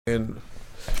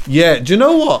Yeah, do you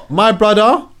know what? My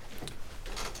brother.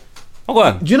 Oh, go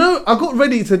on. Do you know, I got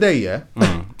ready today, yeah?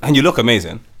 And you look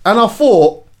amazing. And I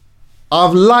thought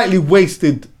I've lightly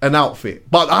wasted an outfit.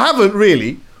 But I haven't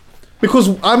really.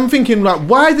 Because I'm thinking, like,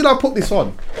 why did I put this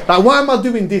on? Like, why am I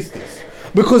doing this?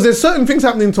 Because there's certain things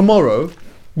happening tomorrow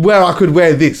where I could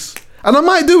wear this. And I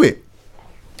might do it.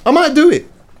 I might do it,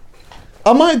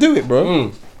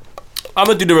 bro. I'm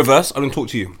going to do the reverse. I'm going to talk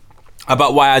to you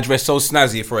about why I dress so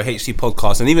snazzy for a HC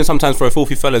podcast and even sometimes for a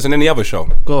Filthy Fellas and any other show.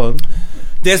 Go on.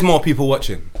 There's more people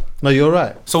watching. No, you're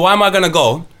right. So why am I going to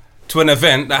go to an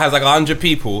event that has like 100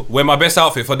 people, wear my best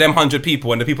outfit for them 100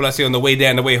 people and the people I see on the way there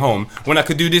and the way home, when I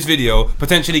could do this video,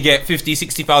 potentially get 50,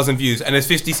 60,000 views, and there's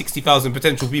 50, 60,000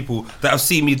 potential people that have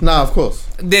seen me. Nah, of course.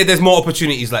 There's more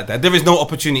opportunities like that. There is no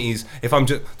opportunities if I'm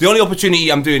just... The only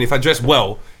opportunity I'm doing if I dress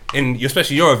well, in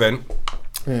especially your event,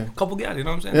 couple girls, you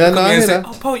know what I'm saying? Yeah, no, I hear that.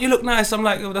 Oh, poet, you look nice. I'm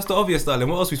like, oh, that's the obvious, darling.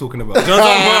 What else are we talking about? Do you know what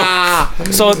I'm talking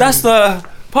about? So that's the...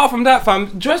 Apart from that,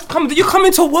 fam, you come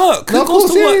into work. No, of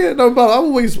course, yeah. No, but I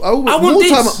always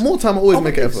more time. I always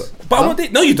make an effort. But I want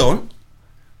this. No, you don't.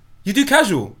 You do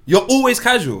casual. You're always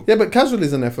casual. Yeah, but casual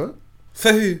is an effort.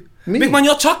 For who? Me. Big man,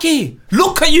 you're Chucky.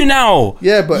 Look at you now.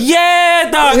 Yeah, but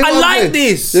dog. I like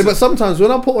this. Yeah, but sometimes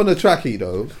when I put on a trackie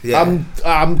though,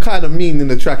 I'm kind of mean in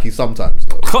the trackie sometimes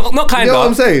though. Not kind of. You know what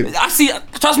I'm saying?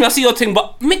 Trust me, I see your thing,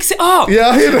 but mix it up. Yeah,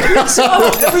 I hear that. Mix it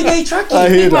up. Everyday trackie. I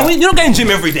hear that. You're not getting gym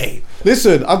every day.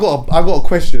 Listen, I got a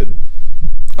question.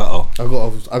 I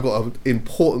got an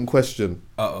important question.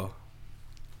 I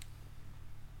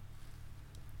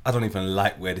don't even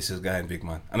like where this is going, big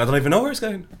man, and I don't even know where it's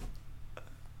going.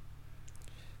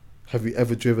 Have you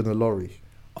ever driven a lorry?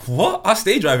 What? I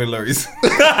stay driving lorries.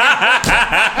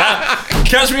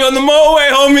 Catch me on the motorway,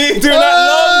 homie, doing that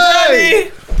long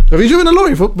journey. Have you driven a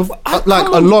lorry before? Like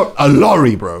a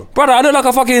lorry, bro? Brother, I look like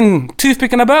a fucking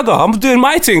toothpick and a burger. I'm doing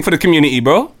my thing for the community,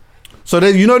 bro. So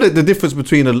then you know that the difference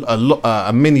between a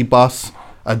minibus,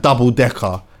 a double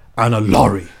decker, and a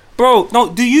lorry. Bro, no,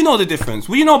 do you know the difference?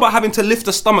 What do you know about having to lift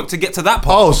the stomach to get to that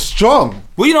part? Oh, strong.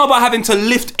 What do you know about having to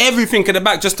lift everything in the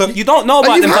back just to... You don't know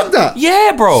about them. You've had that?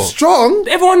 Yeah, bro. Strong.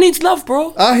 Everyone needs love,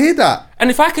 bro. I hear that.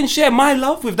 And if I can share my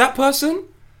love with that person,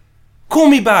 call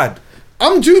me bad.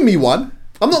 I'm due me one.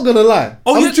 I'm not gonna lie.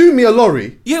 I'm due me a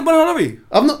lorry. Yeah, but a lorry.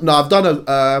 I've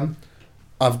done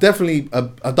I've definitely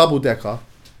a double decker.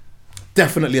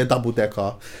 Definitely a double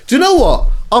decker. Do you know what?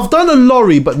 I've done a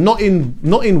lorry, but not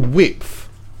in width.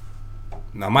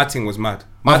 No, my thing was mad.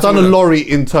 I've done a lorry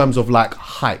in terms of like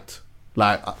height,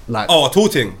 like. Oh, a tall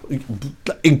thing.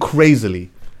 Crazily.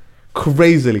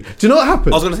 Do you know what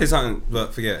happened? I was gonna say something,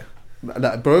 but forget.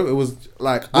 Like, bro, it was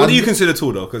like. What do you consider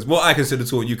tall though? Because what I consider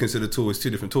tall and you consider tall is two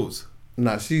different talls.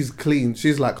 Nah, she's clean.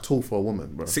 She's like tall for a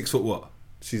woman, bro. 6 foot what?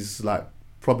 She's like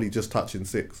probably just touching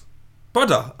 6.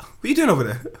 Brother, what are you doing over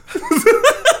there?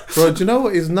 Bro, do you know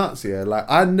what is nuts? Yeah, like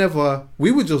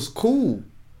we were just cool.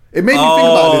 It made me think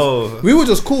about this. We were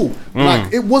just cool.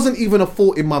 Like, it wasn't even a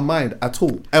thought in my mind at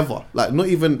all, ever. Like, not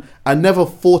even, I never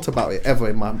thought about it ever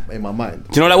in my mind.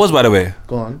 Do you know what that was, by the way?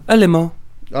 Go on. A limo.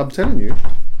 I'm telling you.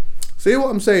 See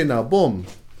what I'm saying now? Boom.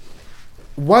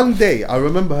 One day, I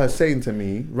remember her saying to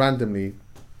me, randomly,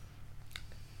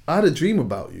 I had a dream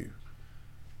about you.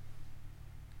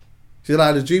 She said, I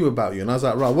had a dream about you. And I was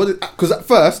like, right, what? Because at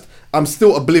first, I'm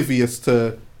still oblivious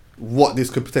to what this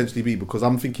could potentially be, because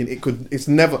I'm thinking it's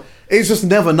just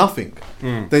never nothing.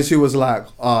 Then she was like,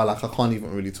 like I can't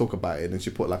even really talk about it. And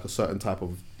she put like a certain type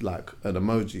of like an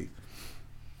emoji.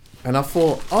 And I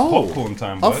thought, popcorn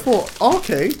time, bud. I thought,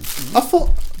 okay. I thought,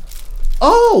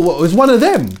 what, it was one of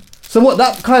them. So what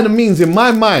that kind of means in my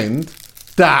mind,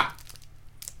 that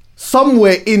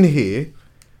somewhere in here,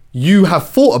 you have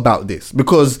thought about this,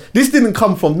 because this didn't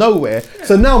come from nowhere.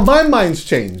 So now my mind's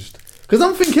changed, because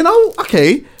I'm thinking,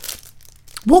 okay,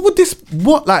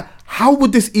 how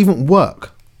would this even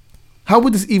work? How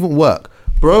would this even work?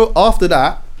 Bro, after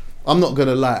that, I'm not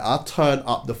gonna lie, I turned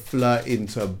up the flirt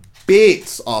into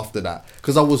bits after that,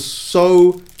 because I was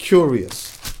so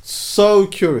curious.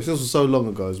 This was so long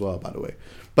ago as well, by the way.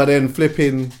 But then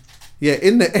flipping,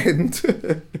 in the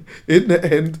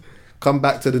end, come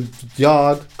back to the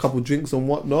yard, couple drinks and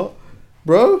whatnot.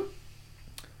 Bro,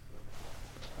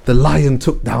 the lion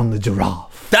took down the giraffe.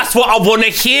 That's what I want to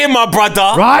hear, my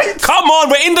brother. Right? Come on,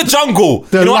 we're in the jungle.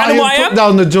 The you know what lion animal I am? took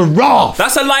down the giraffe.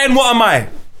 That's a lion, what am I?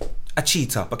 A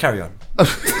cheetah, but carry on.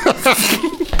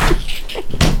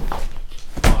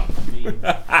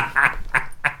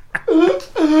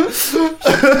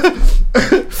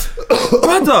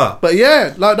 Brother. But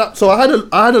yeah, like that. So I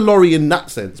had a lorry in that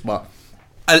sense, but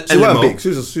a she limo. wasn't big. She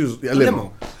was a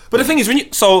limo. But the thing is,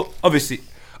 obviously,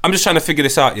 I'm just trying to figure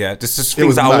this out. Yeah, this is It things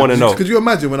was that I mad. want to know. Could you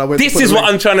imagine when I went? This to put is the what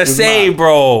leg- I'm trying to it was say, mad.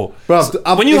 bro.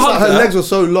 Bruv, When you it's hugged like her her- legs were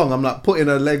so long. I'm like putting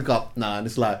her leg up now, and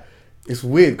it's like it's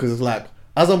weird because it's like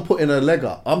as I'm putting her leg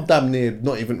up, I'm damn near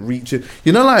not even reaching.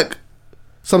 You know, like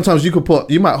sometimes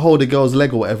you might hold a girl's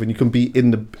leg or whatever, and you can be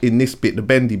in this bit, the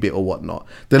bendy bit or whatnot.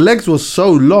 The legs were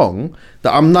so long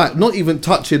that I'm not even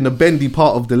touching the bendy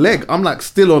part of the leg. I'm like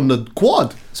still on the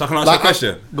quad. So I can ask you a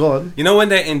question. Go on. You know when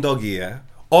they're in doggy, yeah?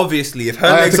 Obviously, if her I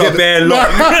have legs to are get bare long,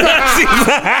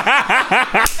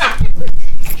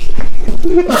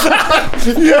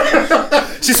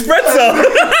 she spreads them.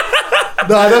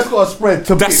 Nah, that's got to spread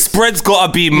to That bits. spread's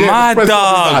gotta be Yeah, mad, the spread's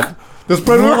gotta dog. be mad. The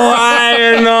spread.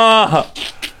 Why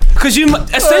not? Because you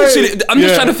essentially, I'm just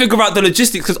Yeah. trying to figure out the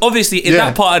logistics. Because obviously, in Yeah.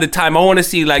 that part of the time, I want to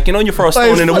see, like, you know, when you throw a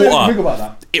Hey, stone in the I didn't water, think about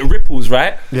that. it ripples,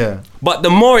 right? Yeah. But the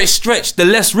more it's stretched, the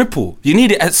less ripple. You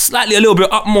need it slightly a little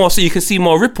bit up more so you can see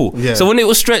more ripple. Yeah. So when it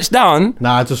was stretched down,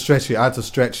 Nah, I had to stretch it. I had to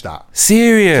stretch that.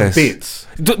 serious. Bits.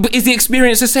 But is the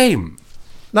experience the same?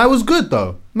 No, it was good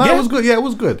though. No, Yeah? it was good. Yeah, it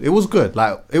was good. It was good.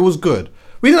 Like it was good.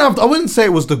 We didn't have. I wouldn't say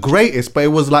it was the greatest, but it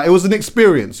was an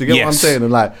experience. You get what I'm Yes. saying?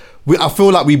 And like, I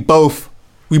feel like we both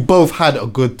had a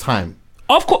good time.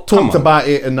 Of course. Talked about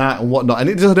it and that and whatnot, and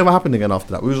it just never happened again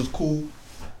after that. We was just cool,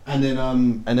 and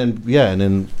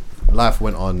then life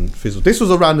went on. Fizzled. This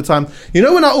was around the time. You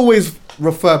know when I always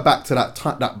refer back to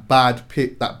that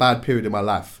bad period in my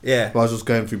life. Yeah. Where I was just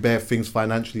going through bare things,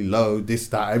 financially low, this,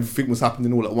 that, everything was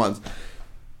happening all at once.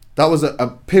 That was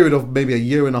a period of maybe a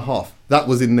year and a half. That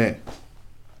was in there.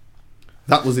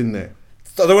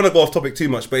 I don't want to go off topic too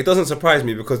much, but it doesn't surprise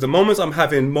me because the moments I'm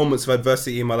having moments of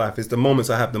adversity in my life is the moments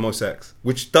I have the most sex,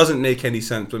 which doesn't make any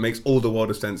sense, but makes all the world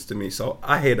of sense to me. So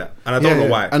I hear that, and I don't know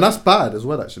why. And that's bad as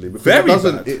well, actually. Because Very it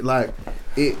doesn't, bad.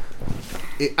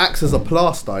 It acts as a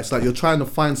plaster. It's like you're trying to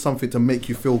find something to make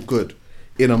you feel good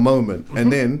in a moment,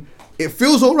 and then it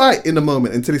feels all right in the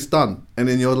moment until it's done, and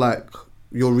then you're like,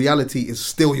 your reality is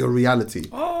still your reality.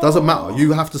 Doesn't matter.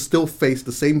 You have to still face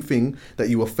the same thing that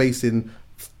you were facing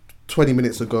 20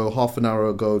 minutes ago, half an hour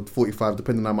ago, 45,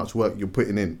 depending on how much work you're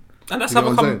putting in. And that's You how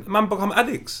know what I'm saying? man become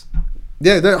addicts.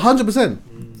 Yeah, 100%.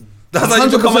 That's how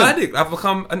you become an 100%. addict. I've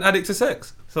become an addict to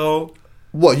sex. So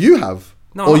What, you have?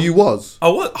 No, Or no. you was? I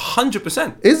was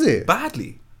 100%. Is it?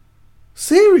 Badly.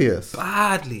 Serious?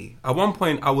 Badly. At one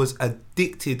point, I was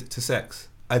addicted to sex.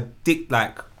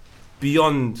 Like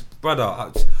beyond,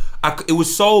 brother. It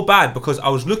was so bad because I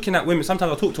was looking at women.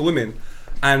 Sometimes I talk to women,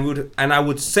 and I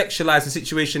would sexualize the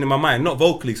situation in my mind, not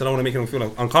vocally, because I don't want to make them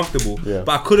feel uncomfortable. Yeah.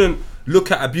 But I couldn't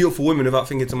look at a beautiful woman without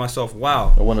thinking to myself,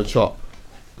 "Wow, I want to chop.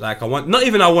 like I want." Not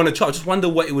even I want to chop. I just wonder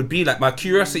what it would be like. My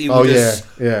curiosity would Oh, just.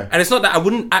 yeah. And it's not that I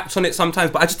wouldn't act on it sometimes,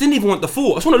 but I just didn't even want the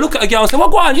thought. I just want to look at a girl and say, "Well,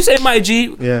 go on, you say my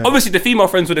G." Yeah. Obviously, the female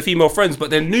friends were the female friends, but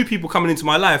then new people coming into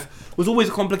my life was always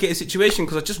a complicated situation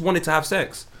because I just wanted to have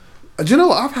sex. Do you know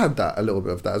what? I've had a little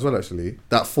bit of that as well, actually.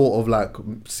 That thought of like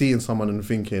seeing someone and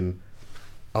thinking,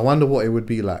 I wonder what it would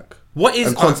be like. What is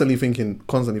and constantly thinking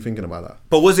about that.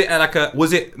 But was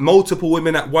it multiple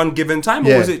women at one given time, or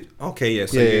Yeah. was it okay? Yeah,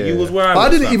 so you was where I But was. I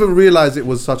didn't fam. even realize it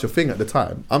was such a thing at the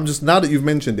time. I'm just, now that you've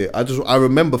mentioned it, I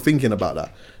remember thinking about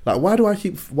that. Like, why do I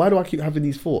keep having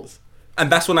these thoughts?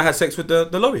 And that's when I had sex with the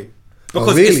lorry.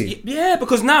 Because really?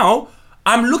 because now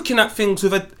I'm looking at things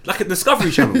with a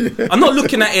Discovery Channel. I'm not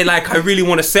looking at it like I really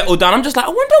want to settle down. I'm just like, I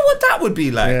wonder what that would be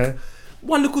like. Yeah.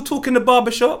 One little talk in the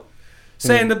barbershop,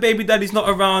 saying the baby daddy's not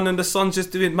around and the son's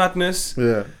just doing madness.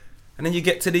 Yeah. And then you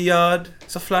get to the yard,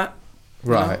 it's a flat.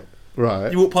 Right.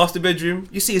 Right. You walk past the bedroom,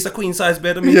 you see it's a queen size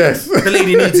bed. I mean, Yes. the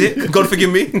lady needs it. God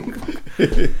forgive me.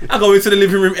 I go into the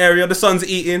living room area, the son's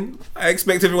eating. I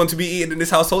expect everyone to be eating in this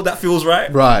household. That feels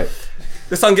right. Right.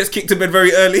 The son gets kicked to bed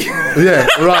very early. Yeah.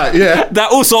 Right. Yeah.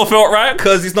 That also felt right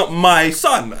because he's not my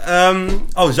son.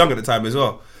 I was young at the time as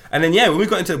well. And then when we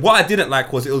got into what I didn't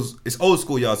like was it's old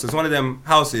school yard. So it's one of them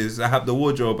houses that have the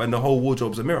wardrobe and the whole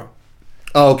wardrobe's a mirror.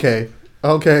 Oh, okay.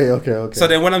 Okay. So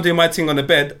then when I'm doing my thing on the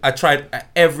bed, I tried at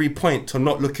every point to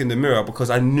not look in the mirror because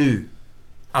I knew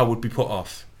I would be put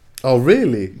off. Oh,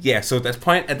 really? Yeah, so there's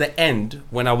point at the end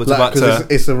when I was Like, about because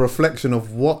to... it's a reflection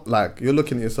of what, like, you're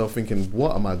looking at yourself thinking,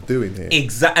 what am I doing here?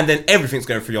 And then everything's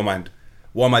going through your mind.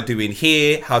 What am I doing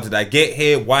here? How did I get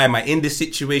here? Why am I in this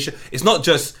situation? It's not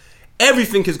just...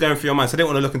 Everything is going through your mind, so I didn't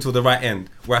want to look until the right end,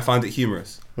 where I found it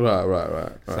humorous.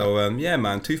 Right. So, yeah,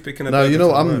 man, toothpick and a... No, burger you know,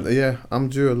 to the road. I'm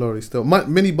due a lorry still. My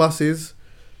mini buses,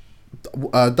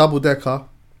 double decker,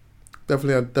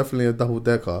 definitely a double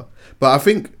decker. But I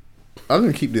think I'm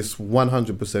gonna keep this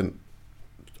 100%.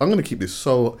 I'm gonna keep this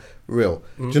so real.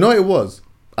 Do you know what it was?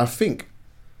 I think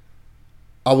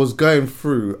I was going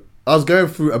through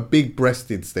a big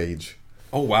breasted stage.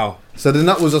 Oh wow. So then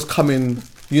that was just coming,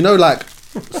 you know, like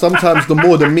sometimes the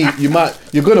more the meat,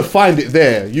 you're gonna find it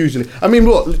there usually. I mean,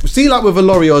 look, see, like with a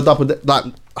lorry or a like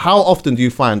how often do you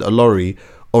find a lorry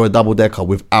or a double decker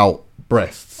without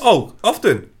breasts? Oh,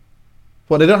 often.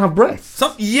 What, they don't have breasts?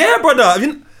 Yeah, brother. I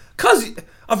mean, cause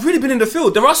I've really been in the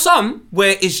field. There are some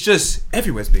where it's just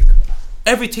everywhere's big.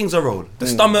 Everything's a roll. The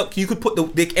stomach, you could put the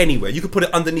dick anywhere. You could put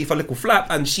it underneath a little flap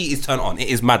and sheet is turned on. It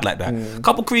is mad like that.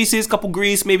 Couple creases, couple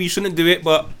grease. Maybe you shouldn't do it,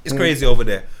 but it's crazy over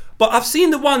there. But I've seen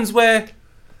the ones where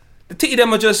the titty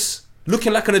them are just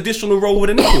looking like an additional roll with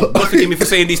a nipple. Don't forgive me for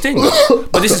saying these things,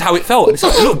 but this is how it felt. This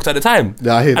is how it looked at the time.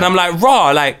 Yeah, I hear and that. I'm like,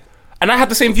 raw, like, and I had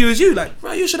the same view as you. Like,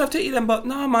 right, you should have titty them, but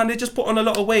no, man, they just put on a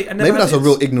lot of weight. And Maybe that's a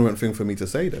real ignorant thing for me to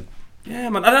say then. Yeah,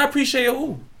 man, and I appreciate it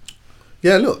all.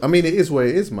 Yeah, look, I mean, it is what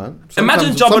it is, man.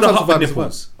 Imagine Jabba the Hutt with vibes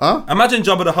nipples. Huh? Imagine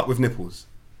Jabba the Hutt with nipples.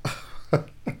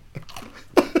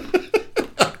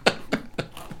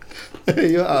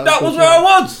 That was where I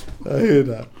was. I hear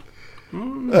that.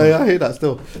 I hear that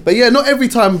still. But yeah, not every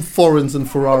time foreigns and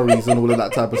Ferraris and all of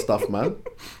that type of stuff, man.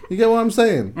 You get what I'm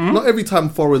saying? Not every time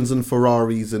foreigns and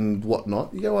Ferraris and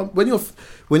whatnot. You get what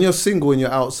when you're single and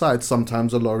you're outside,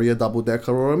 sometimes a lorry, a double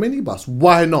decker, or a minibus.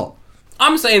 Why not?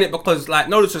 I'm saying it because, like,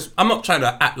 no, it's just, I'm not trying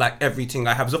to act like everything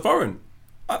I have is a foreign.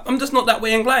 I'm just not that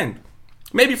way inclined.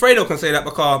 Maybe Fredo can say that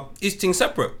because his thing's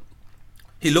separate.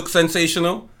 He looks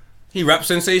sensational. He raps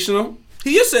sensational.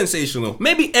 He is sensational.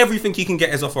 Maybe everything he can get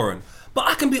is a foreign. But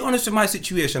I can be honest with my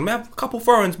situation. I have a couple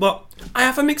foreigns, but I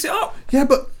have to mix it up. Yeah,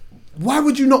 but why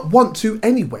would you not want to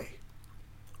anyway?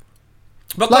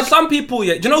 Because Like- some people,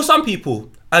 yeah, do you know some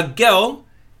people, a girl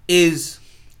is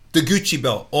the Gucci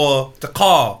belt or the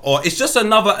car, or it's just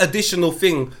another additional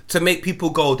thing to make people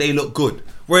go, they look good.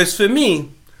 Whereas for me,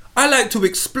 I like to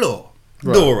explore,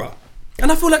 Right. Dora.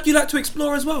 And I feel like you like to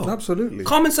explore as well. Absolutely.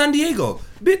 Carmen San Diego,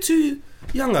 a bit too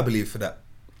young, I believe, for that.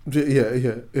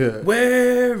 Yeah.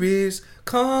 Where is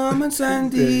Carmen San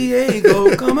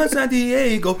Diego? Carmen San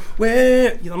Diego.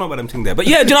 Where? You don't know about them thing there. But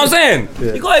yeah, do you know what I'm saying?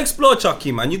 Yeah. You gotta explore,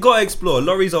 Chucky, man. You gotta explore.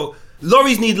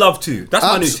 Lorries need love too. That's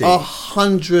my new thing.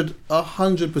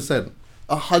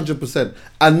 100%,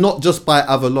 and not just by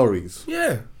other lorries.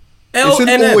 Yeah. It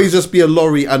shouldn't LNF. always just be a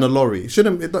lorry and a lorry.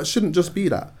 That shouldn't just be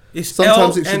that. It's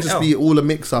Sometimes it should LNL. just be all a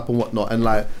mix up and whatnot. And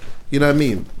like, you know what I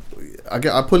mean?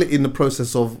 I put it in the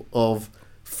process of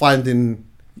finding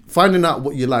out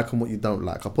what you like and what you don't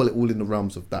like. I put it all in the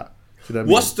realms of that. You know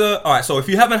what I mean? All right? So if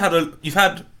you haven't had a, I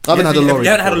haven't had a lorry You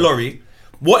haven't had a before. lorry.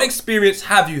 What experience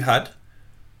have you had,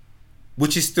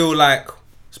 which is still like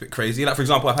it's a bit crazy? Like for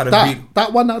example, I've had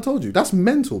that one that I told you. That's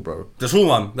mental, bro. the true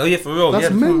one. Oh yeah, for real. That's yeah,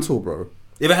 mental, bro.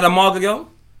 You ever had a Marga girl?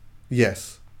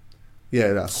 Yes.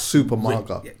 Yeah, that's super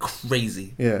marga. Yeah,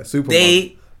 crazy. Yeah, super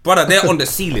marga. Brother, they're on the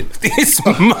ceiling. It's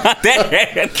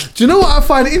mad. Do you know what I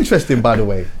find interesting, by the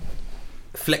way?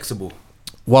 Flexible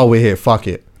While we're here, fuck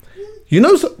it. You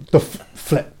know the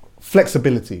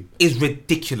flexibility. is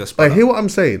ridiculous, Like, brother. hear what I'm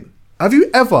saying? Have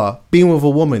you ever been with a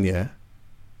woman, yeah,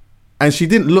 and she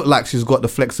didn't look like she's got the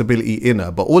flexibility in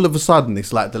her, but all of a sudden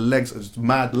it's like the legs are just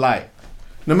mad light.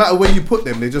 No matter where you put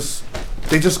them, they just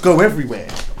go everywhere.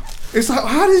 It's like,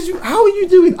 how are you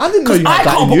doing? I didn't know you had I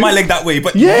that can't in put you. my leg that way,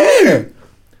 but Yeah.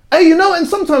 Hey, you know, and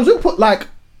sometimes we put like,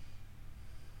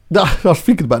 I was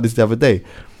thinking about this the other day.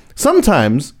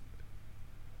 Sometimes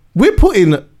we're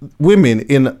putting women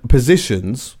in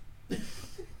positions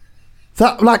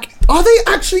that, like, are they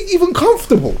actually even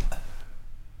comfortable?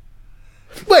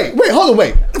 Wait, hold on,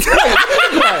 wait.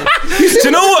 Do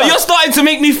you know what? You're starting to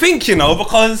make me think, you know,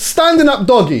 because Standing up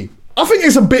doggy. I think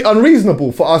it's a bit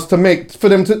unreasonable for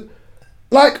them to,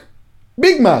 like,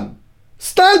 big man,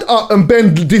 stand up and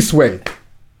bend this way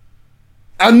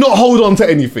and not hold on to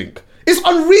anything. It's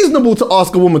unreasonable to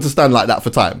ask a woman to stand like that for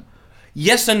time.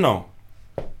 yes and no.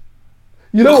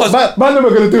 You know Because- what? Man,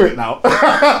 we're going to do it now.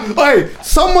 Hey,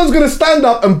 someone's going to stand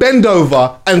up and bend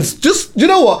over and just, you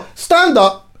know what? Stand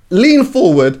up, lean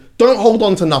forward, don't hold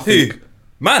on to nothing. Who?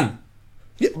 Man.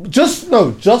 Yeah, just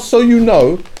so you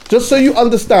know, just so you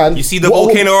understand. You see the what-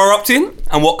 volcano erupting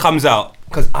and what comes out?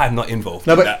 Because I'm not involved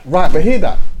No, in but that. right, but hear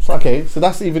that. So, okay, so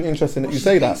that's even interesting that you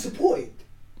say that. Supported.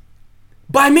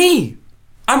 By me.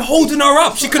 I'm holding her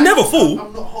up. She could never fall.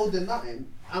 I'm not holding nothing.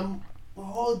 I'm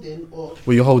holding or.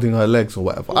 Well, you're holding her legs or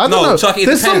whatever. I don't No, know. Chuck, it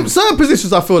There's some depends. certain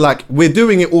positions I feel like we're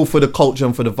doing it all for the culture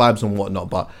and for the vibes and whatnot,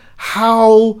 but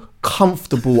how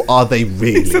comfortable are they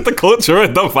really? The culture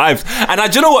and the vibes. And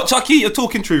do you know what, Chucky? You're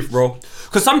talking truth, bro.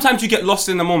 Because sometimes you get lost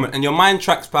in the moment and your mind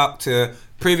tracks back to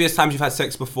previous times you've had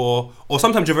sex before, or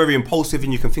sometimes you're very impulsive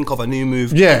and you can think of a new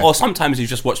move. Yeah. Or sometimes you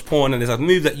just watch porn and there's a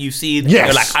move that you've seen. Yes.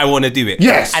 You're like, I want to do it.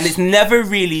 Yes. And it's never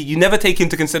really, you never take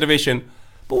into consideration,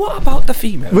 But what about the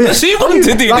female? Yeah. She wanted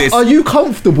to do Like, this. are you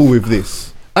comfortable with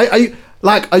this?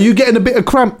 Are you getting a bit of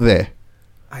cramp there?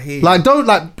 I hear you. Like, do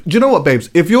you know what, babes?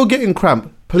 If you're getting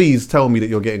cramp, please tell me that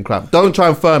you're getting cramp. Don't try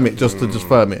and firm it just to just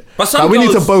firm it. But some we need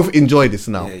to girls- both enjoy this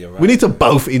now. Yeah, you're right. We need to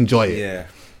both enjoy it. Yeah,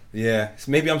 yeah. So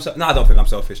maybe I'm. No, I don't think I'm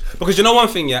selfish. Because you know one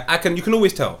thing, yeah. You can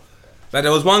always tell. Like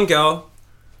there was one girl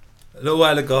a little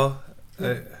while ago,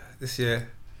 this year.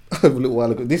 A little while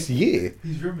ago. This year.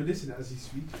 He's reminiscing as he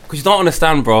speaks. Because you don't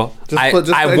understand, bro.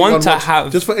 I want to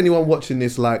have. Just for anyone watching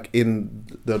this, like in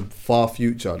the far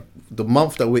future, the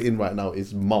month that we're in right now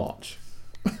is March.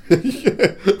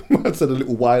 Man said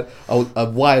a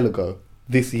while ago.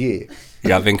 This year.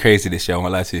 Yeah, I've been crazy this year. I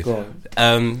won't lie to you. Go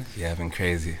on. Yeah, I've been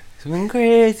crazy. It's been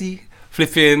crazy.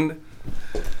 Flipping.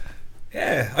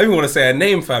 Yeah, I even want to say her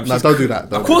name, fam. No, don't do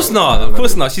that. Of course not. Of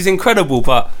course not. She's incredible,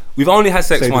 but we've only had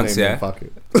sex Say the once, name, yeah. then, fuck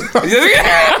it.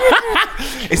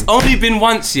 It's only been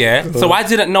once, yeah. So I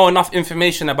didn't know enough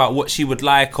information about what she would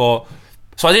like, so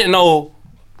I didn't know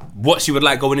what she would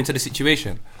like going into the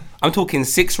situation. I'm talking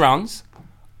 6 rounds.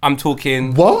 I'm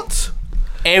talking What?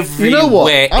 everywhere You know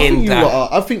what? I in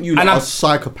that. I think you And are I'm-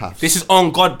 psychopaths. This is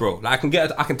on God, bro. Like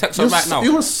I can text her right now.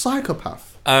 You're a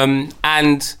psychopath. And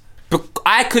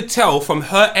I could tell from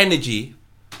her energy,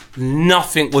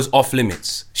 nothing was off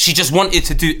limits. She just wanted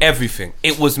to do everything.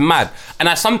 It was mad. And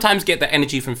I sometimes get the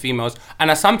energy from females, and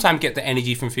I sometimes get the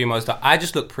energy from females that I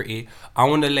just look pretty, I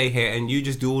want to lay here, and you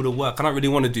just do all the work. I don't really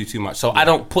want to do too much. So I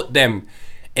don't put them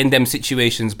in them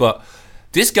situations. But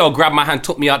this girl grabbed my hand,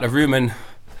 took me out the room, and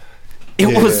it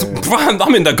was,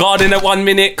 I'm in the garden at 1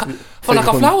 minute, for like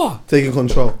a flower. Taking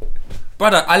control.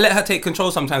 Brother, I let her take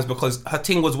control sometimes because her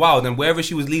thing was wild, and wherever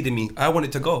she was leading me, I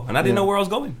wanted to go, and I didn't know where I was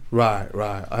going. Right.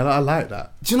 I like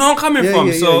that. Do you know where I'm coming from?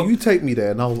 Yeah, So, you take me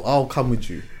there and I'll come with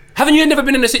you. haven't you never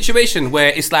been in a situation where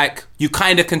it's like you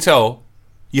kind of can tell,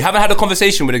 you haven't had a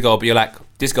conversation with a girl, but you're like,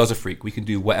 this girl's a freak, we can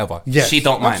do whatever. Yes, she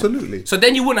don't mind. absolutely. So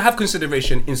then you wouldn't have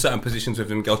consideration in certain positions with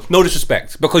them girls. No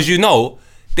disrespect, because you know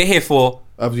they're here for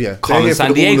Yeah. Carmen They're here San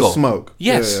for Diego. all the smoke.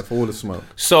 Yes. Yeah, for all the smoke.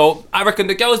 So I reckon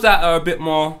the girls that are a bit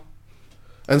more.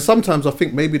 And sometimes I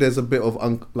think maybe there's a bit of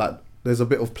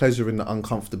pleasure in the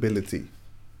uncomfortability.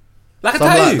 Like a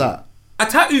Something tattoo. like that. A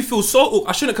tattoo feels so.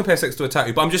 I shouldn't compare sex to a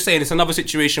tattoo, but I'm just saying it's another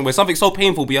situation where something's so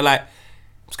painful, but you're like,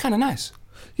 it's kind of nice.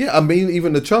 Yeah, I mean,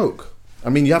 even the choke. I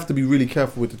mean, you have to be really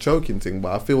careful with the choking thing,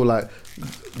 but I feel like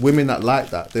women that like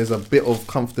that, there's a bit of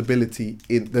comfortability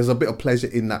there's a bit of pleasure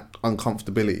in that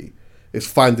uncomfortability. It's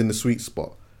finding the sweet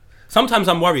spot. Sometimes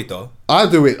I'm worried though. I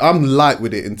do it. I'm light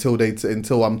with it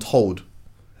until I'm told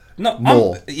No,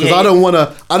 more, because I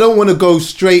don't want to go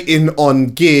straight in on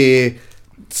gear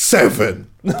 7.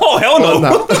 No, hell no.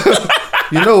 No.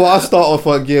 You know what? I'll start off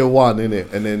at gear 1,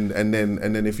 innit?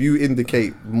 And then if you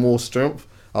indicate more strength,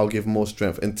 I'll give more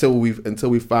strength until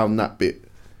we found that bit.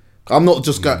 I'm not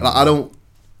just going. Like, I don't.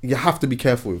 You have to be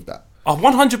careful with that.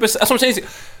 100%. That's what I'm saying.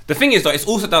 The thing is though, it's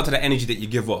also down to the energy that you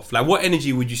give off. Like, what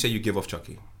energy would you say you give off,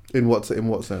 Chucky? In what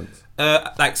sense?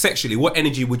 Like sexually, what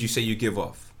energy would you say you give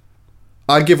off?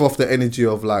 I give off the energy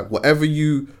of like whatever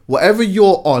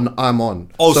you're on, I'm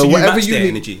on. Oh, so you whatever match their need-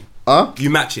 energy. Huh? You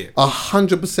match it.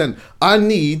 100%. I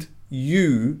need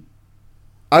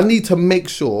to make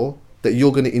sure that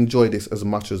you're going to enjoy this as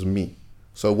much as me.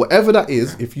 So whatever that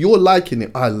is, if you're liking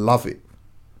it, I love it,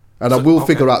 and I will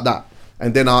figure out that,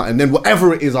 and then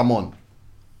whatever it is, I'm on.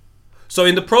 So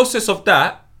in the process of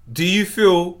that, do you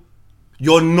feel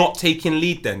you're not taking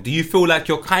lead then? Do you feel like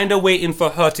you're kind of waiting for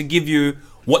her to give you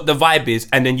what the vibe is,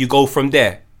 and then you go from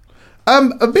there?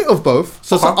 A bit of both.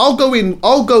 So I'll go in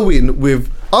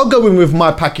with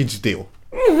my package deal.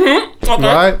 Okay.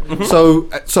 Right? So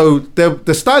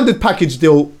the standard package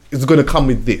deal is going to come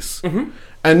with this.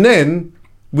 And then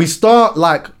we start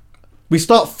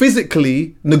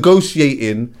physically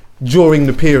negotiating during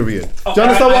the period. Do you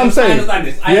understand what I'm saying? I understand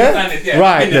this. I understand this, yeah.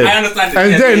 Right. I understand this.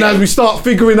 And yes, then yes. as we start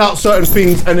figuring out certain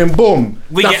things, and then boom,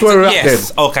 that's where we're at then.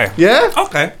 Okay. Yeah?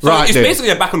 Okay. So Right it's then. basically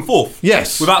a back and forth.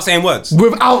 Yes. Without saying words.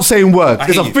 Without saying words. I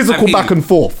It's hear a you. physical I hear back you. and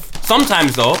forth.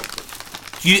 Sometimes though,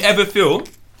 do you ever feel,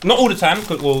 not all the time,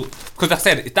 because I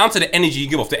said it's down to the energy you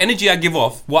give off. The energy I give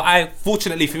off,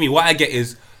 fortunately for me, what I get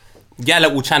is,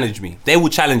 Gala will challenge me. They will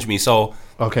challenge me. So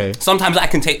Okay. sometimes I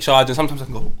can take charge, and sometimes I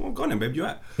can go, go on then, babe, you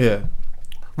right? Yeah.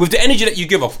 With the energy that you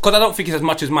give off, because I don't think it's as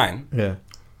much as mine, Yeah.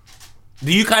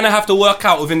 do you kind of have to work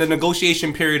out within the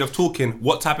negotiation period of talking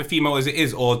what type of female it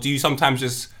is, or do you sometimes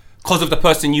just, because of the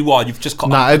person you are, you've just got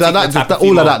Nah, a particular type of all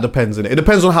female? of that depends on it. It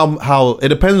depends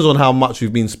on how much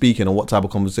we've been speaking and what type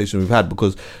of conversation we've had.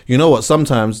 Because you know what,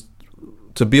 sometimes,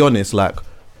 to be honest, like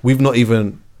we've not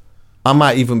even I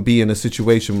might even be in a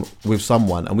situation with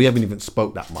someone and we haven't even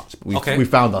spoke that much. But we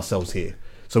found ourselves here.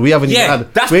 So we haven't even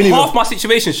had... That's half my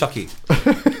situations, Chucky.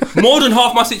 More than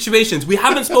half my situations. We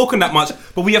haven't spoken that much,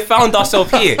 but we have found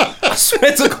ourselves here. I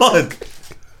swear to God.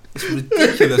 It's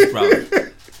ridiculous, bro.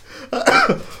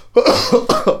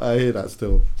 I hear that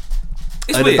still.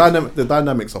 It's weird. The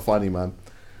dynamics are funny, man.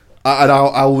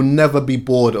 I will never be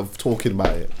bored of talking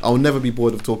about it. I will never be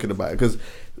bored of talking about it because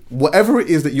whatever it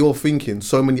is that you're thinking,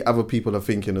 so many other people are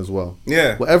thinking as well.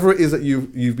 Yeah. Whatever it is that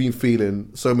you've been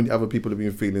feeling, so many other people have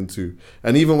been feeling too.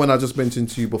 And even when I just mentioned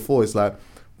to you before, it's like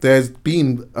there's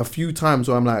been a few times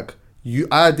where I'm like,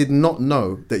 I did not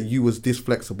know that you was this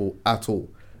flexible at all.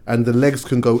 And the legs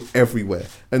can go everywhere.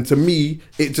 And to me,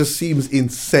 it just seems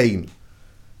insane.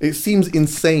 It seems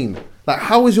insane. Like,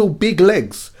 how is your big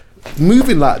legs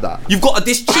moving like that? You've got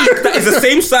this cheek that is the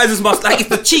same size as mine. Like, if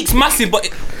the cheek's massive, but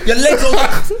your legs are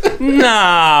like...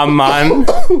 Nah, man.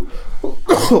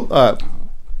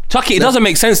 Chucky, it doesn't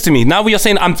make sense to me. Now you're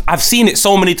saying, I've seen it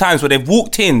so many times where they've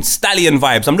walked in, stallion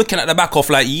vibes. I'm looking at the back off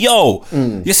like, yo,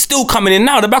 you're still coming in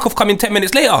now. The back off coming 10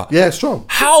 minutes later. Yeah, strong.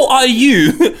 How are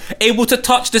you able to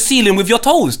touch the ceiling with your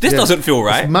toes? This doesn't feel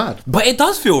right. It's mad. But it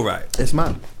does feel right. It's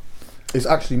mad. It's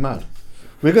actually mad.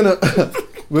 We're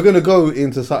gonna go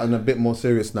into something a bit more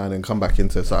serious now and then come back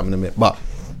into something in a minute. But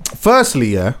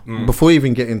firstly, before we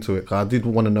even get into it, 'cause I did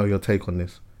want to know your take on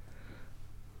this.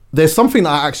 There's something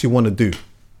that I actually want to do.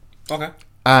 Okay.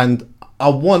 And I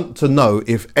want to know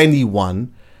if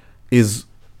anyone is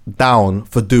down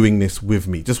for doing this with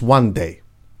me, just one day.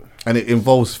 And it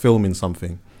involves filming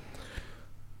something.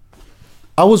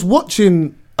 I was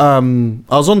watching, I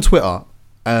was on Twitter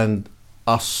and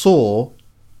I saw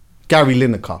Gary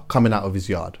Lineker coming out of his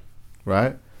yard,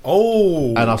 right? Oh.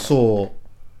 And I saw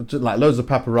just like loads of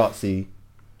paparazzi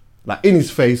like in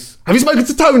his face. Have you spoken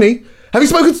to Tony? Have you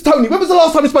spoken to Tony? When was the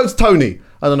last time you spoke to Tony?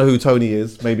 I don't know who Tony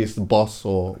is. Maybe it's the boss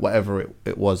or whatever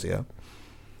it was, yeah.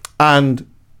 And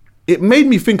it made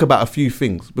me think about a few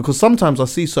things because sometimes I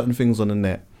see certain things on the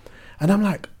net and I'm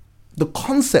like, the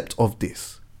concept of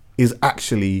this is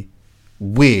actually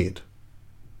weird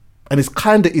and it's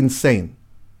kind of insane.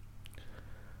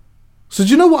 So do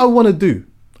you know what I want to do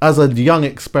as a young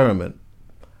experiment?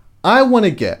 I want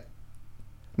to get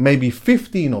maybe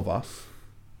 15 of us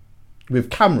with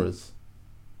cameras.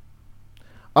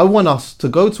 I want us to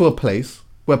go to a place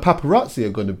where paparazzi are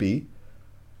going to be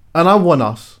and I want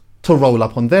us to roll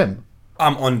up on them.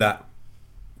 I'm on that.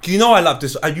 You know I love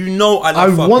this. You know I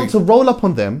love I want to roll up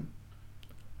on them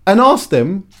and ask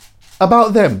them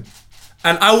about them.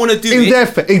 And I want to do in it their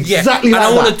face, exactly. And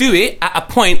like I want that. to do it at a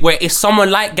point where it's someone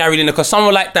like Gary Lineker,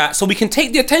 someone like that, so we can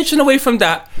take the attention away from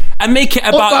that and make it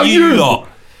about you lot.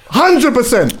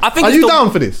 100%. I think. Are you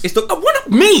down for this? It's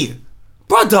me,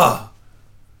 brother.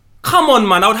 Come on,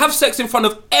 man. I would have sex in front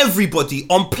of everybody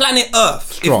on planet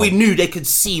Earth if we knew they could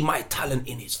see my talent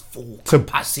in its full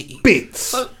capacity. Bits.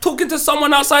 So talking to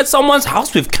someone outside someone's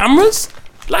house with cameras,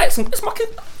 it's fucking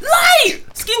lie.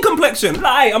 Skin complexion,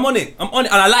 lie. I'm on it, and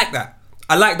I like that.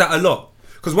 I like that a lot.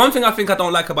 Because one thing I think I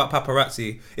don't like about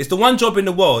paparazzi is the one job in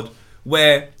the world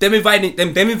where them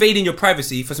invading your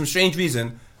privacy for some strange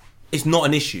reason is not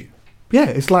an issue. Yeah,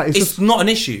 it's just not an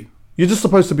issue. You're just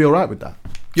supposed to be alright with that.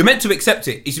 You're meant to accept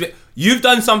it. You've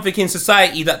done something in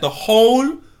society that the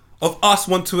whole of us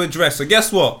want to address. So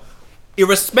guess what?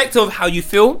 Irrespective of how you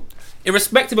feel,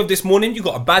 irrespective of this morning, you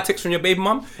got a bad text from your baby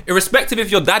mum, irrespective if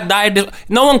your dad died,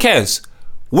 no one cares.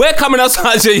 We're coming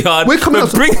outside your yard. We're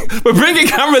bringing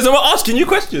cameras and we're asking you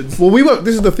questions. Well, we won't.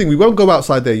 This is the thing. We won't go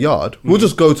outside their yard. We'll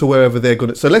just go to wherever they're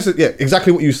going to. So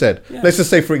exactly what you said. Yeah. Let's just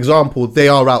say, for example, they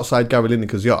are outside Gary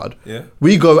Lineker's yard. Yeah.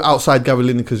 We go outside Gary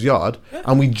Lineker's yard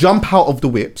and we jump out of the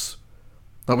whips.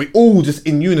 Like we all just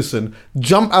in unison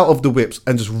jump out of the whips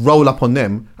and just roll up on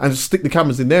them and just stick the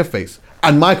cameras in their face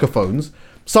and microphones.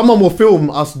 Someone will film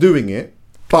us doing it.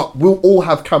 But we'll all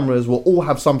have cameras. We'll all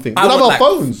have something. We'll have our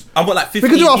phones. I want like 15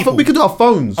 people. We could do our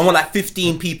phones. I want like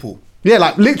 15 people. Yeah,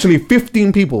 like literally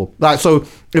 15 people. Like, so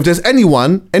if there's any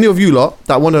of you lot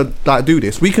that want to like do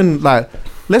this, we can like,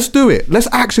 let's do it. Let's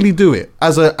actually do it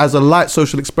as a light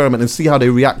social experiment and see how they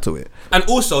react to it. And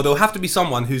also, there'll have to be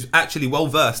someone who's actually well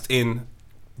versed in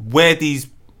where these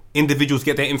individuals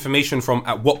get their information from,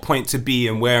 at what point to be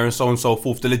and where and so on and so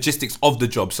forth, the logistics of the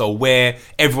job, so where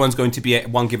everyone's going to be at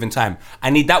one given time. I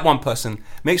need that one person.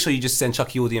 Make sure you just send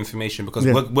Chucky all the information because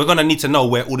we're going to need to know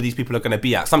where all of these people are going to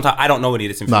be at. Sometimes I don't know any of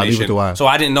this information. Neither do I. So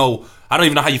I don't even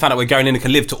know how you found out where Gary Lineker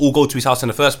lived to all go to his house in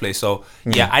the first place. So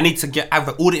I need to have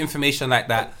all the information like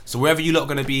that. So wherever you lot are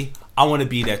going to be, I want to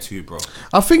be there too, bro.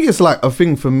 I think it's like a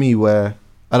thing for me where,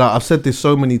 and I've said this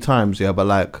so many times, but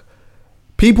like,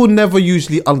 people never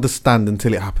usually understand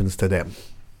until it happens to them.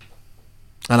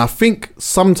 And I think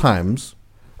sometimes,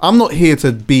 I'm not here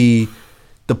to be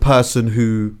the person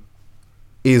who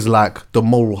is like the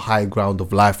moral high ground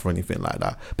of life or anything like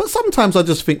that. But sometimes I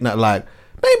just think that like,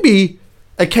 maybe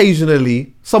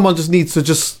occasionally someone just needs to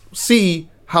just see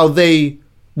how they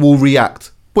will react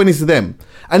when it's them.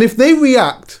 And if they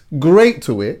react great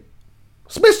to it,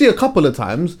 especially a couple of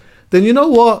times, then you know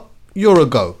what? You're a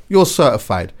go. You're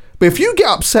certified. But if you get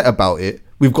upset about it,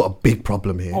 we've got a big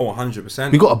problem here. Oh,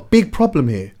 100%. We've got a big problem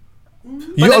here.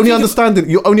 You're only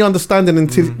understanding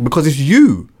until because it's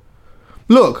you.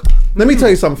 Look, let me tell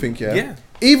you something, yeah?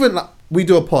 Even like, we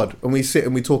do a pod and we sit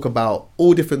and we talk about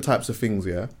all different types of things,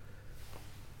 yeah?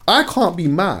 I can't be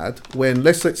mad when,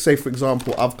 let's say, for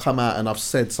example, I've come out and I've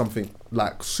said something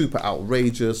like super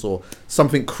outrageous or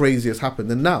something crazy has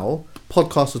happened. And now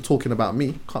podcasts are talking about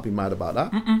me. Can't be mad about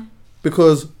that.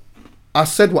 Because I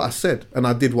said what I said and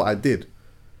I did what I did.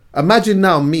 Imagine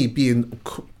now me being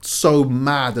so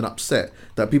mad and upset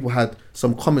that people had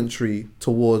some commentary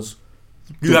towards...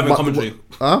 You having commentary.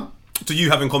 Huh? To you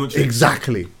having commentary.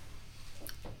 Exactly.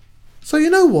 So you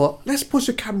know what? Let's push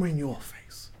a camera in your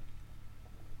face.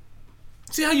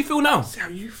 See how you feel now. See how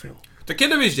you feel. The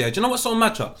killer is, yeah, do you know what's so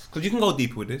mad, Chucks? Because you can go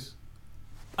deeper with this.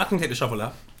 I can take the shovel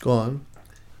out. Go on.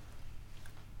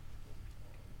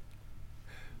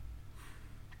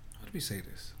 How do we say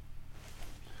this?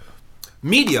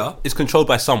 Media is controlled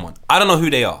by someone. I don't know who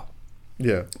they are.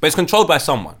 Yeah. But it's controlled by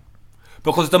someone.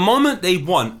 Because the moment they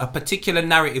want a particular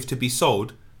narrative to be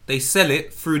sold, they sell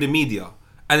it through the media.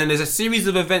 And then there's a series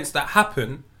of events that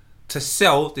happen to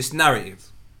sell this narrative.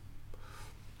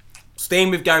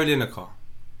 Staying with Gary Lineker.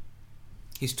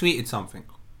 He's tweeted something.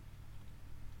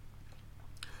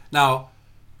 Now,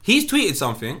 he's tweeted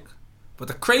something, but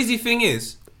the crazy thing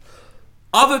is,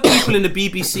 other people in the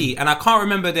BBC, and I can't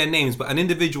remember their names, but an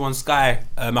individual on Sky,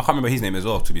 I can't remember his name as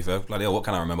well, to be fair. Like, what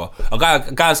can I remember? A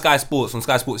guy on Sky Sports, on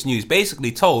Sky Sports News,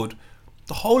 basically told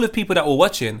the whole of people that were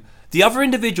watching, the other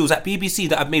individuals at BBC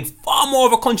that have made far more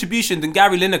of a contribution than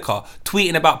Gary Lineker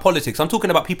tweeting about politics. I'm talking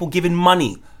about people giving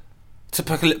money to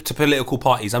political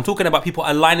parties. I'm talking about people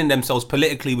aligning themselves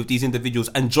politically with these individuals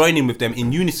and joining with them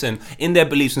in unison in their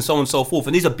beliefs and so on and so forth.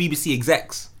 And these are BBC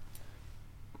execs.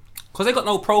 Because they got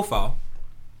no profile.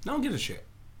 No one gives a shit.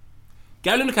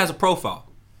 Gary Lineker has a profile.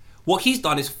 What he's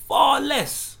done is far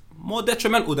more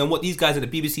detrimental than what these guys at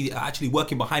the BBC are actually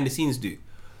working behind the scenes do.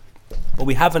 But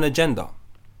we have an agenda.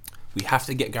 We have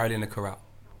to get Gary Lineker out.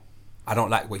 I don't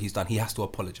like what he's done. He has to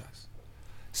apologise.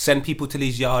 Send people to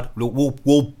his yard.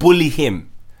 We'll bully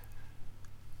him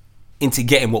into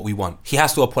getting what we want. He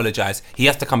has to apologise. He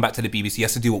has to come back to the BBC. He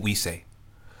has to do what we say.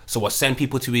 So we'll send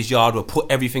people to his yard. We'll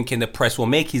put everything in the press. We'll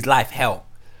make his life hell.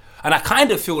 And I kind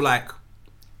of feel like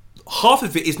half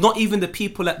of it is not even the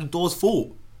people at the door's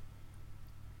fault.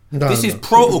 This is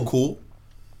protocol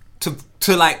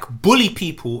to like bully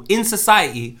people in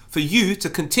society for you to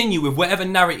continue with whatever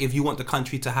narrative you want the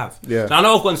country to have. Yeah. Now, I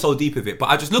know I've gone so deep with it, but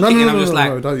I just look at it and I'm just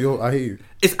like... I hear you.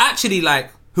 It's actually like,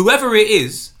 whoever it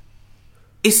is,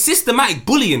 it's systematic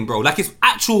bullying, bro. Like, it's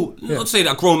actual... Yeah. Not to say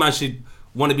that a grown man should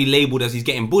want to be labelled as he's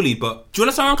getting bullied, but do you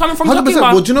understand where I'm coming from? 100%.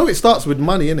 Well, do you know it starts with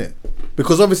money, innit?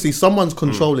 Because obviously someone's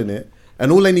controlling it,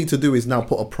 and all they need to do is now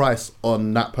put a price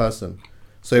on that person.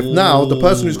 So if now the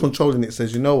person who's controlling it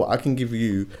says, you know what, I can give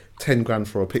you 10 grand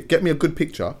for a pic, get me a good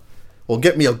picture, or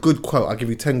get me a good quote, I'll give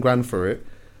you 10 grand for it.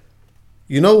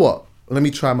 You know what? Let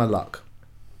me try my luck.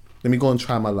 Let me go and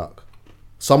try my luck.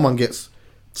 Someone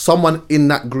in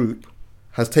that group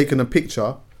has taken a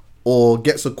picture or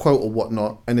gets a quote or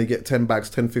whatnot, and they get 10 bags,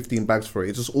 10, 15 bags for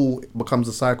it. It just all becomes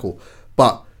a cycle.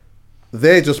 But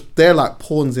they're like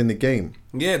pawns in the game.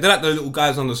 Yeah, they're like the little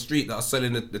guys on the street that are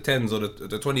selling the 10s or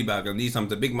the 20 bag, and these times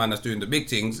the big man that's doing the big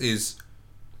things is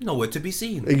nowhere to be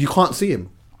seen. You can't see him.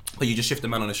 But you just shift the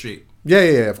man on the street. Yeah,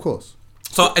 of course.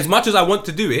 So as much as I want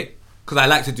to do it, because I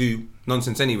like to do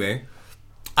nonsense anyway,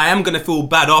 I am going to feel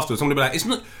bad afterwards. I'm going to be like, it's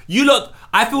not... You lot...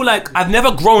 I feel like I've never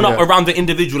grown up around the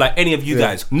individual like any of you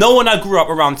guys. No one I grew up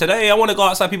around today, I want to go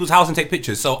outside people's house and take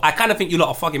pictures. So I kind of think you lot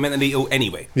are fucking mentally ill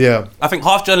anyway. Yeah. I think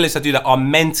half journalists that do that are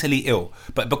mentally ill.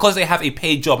 But because they have a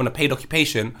paid job and a paid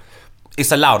occupation,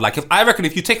 it's allowed. Like,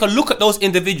 if you take a look at those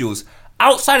individuals,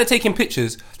 outside of taking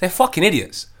pictures, they're fucking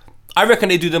idiots. I reckon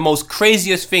they do the most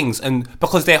craziest things, and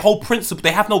because their whole principle,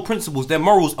 they have no principles, their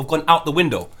morals have gone out the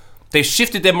window. They've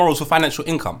shifted their morals for financial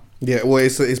income. Yeah, well,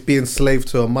 it's being slave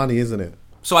to money, isn't it?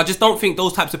 So I just don't think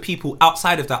those types of people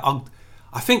outside of that are...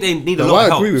 I think they need a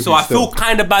lot of help. So I feel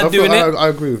kind of bad doing it. I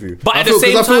agree with you. But at the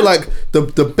same time... I feel like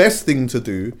the best thing to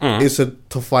do is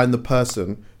to find the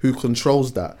person who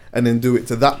controls that and then do it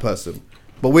to that person.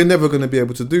 But we're never going to be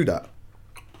able to do that.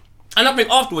 And I think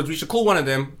afterwards we should call one of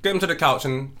them, get them to the couch,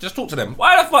 and just talk to them.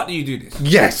 Why the fuck do you do this?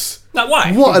 Yes. Like,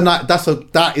 why? What a night.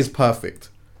 That is perfect.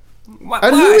 Why?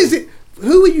 And who is it?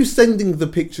 Who are you sending the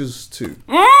pictures to?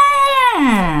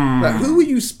 Like, who are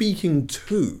you speaking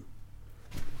to?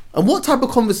 And what type of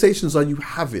conversations are you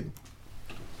having?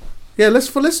 Yeah, let's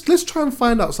try and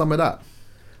find out some of that.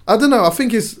 I don't know. I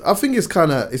think it's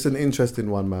an interesting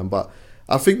one, man. But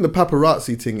I think the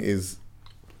paparazzi thing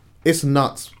it's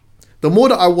nuts. The more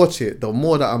that I watch it, the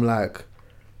more that I'm like,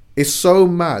 it's so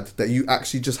mad that you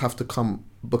actually just have to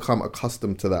become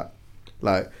accustomed to that.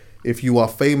 Like, if you are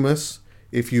famous,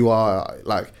 if you are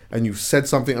like, and you've said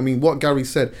something. I mean, what Gary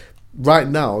said right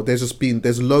now,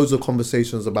 there's loads of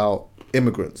conversations about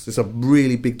immigrants. It's a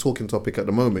really big talking topic at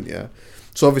the moment. Yeah.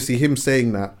 So obviously him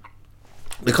saying that,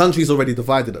 the country's already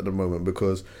divided at the moment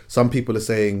because some people are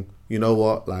saying, you know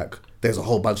what, like, there's a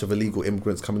whole bunch of illegal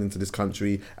immigrants coming into this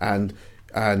country, and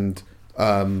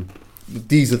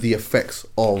these are the effects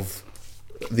of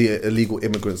the illegal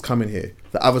immigrants coming here.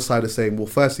 The other side is saying, well,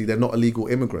 firstly, they're not illegal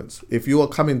immigrants. If you are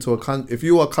coming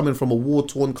from a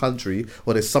war-torn country,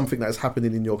 or there's something that is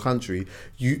happening in your country,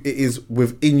 it is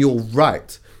within your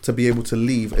right to be able to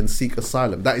leave and seek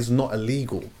asylum. That is not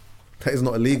illegal.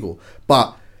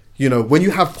 But you know, when you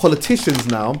have politicians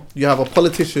now, you have a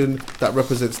politician that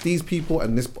represents these people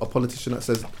and a politician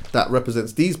that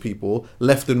represents these people,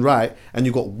 left and right, and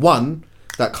you've got one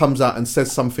that comes out and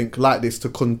says something like this to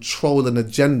control an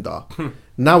agenda.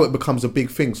 Now it becomes a big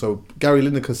thing. So Gary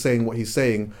Lineker saying what he's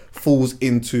saying falls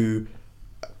into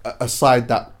a side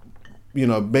that, you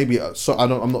know, maybe, so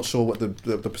I'm not sure what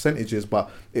the percentage is,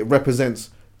 but it represents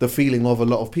the feeling of a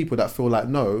lot of people that feel like,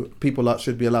 no, people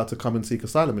should be allowed to come and seek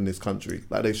asylum in this country.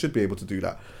 Like, they should be able to do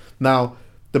that. Now,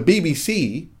 the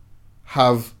BBC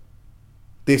have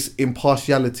this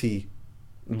impartiality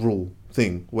rule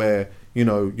thing where, you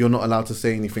know, you're not allowed to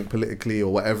say anything politically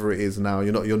or whatever it is now.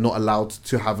 You're not allowed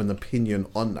to have an opinion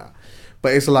on that.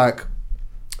 But it's like,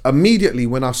 immediately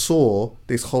when I saw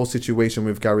this whole situation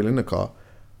with Gary Lineker,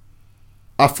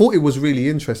 I thought it was really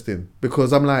interesting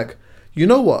because I'm like, you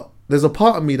know what? There's a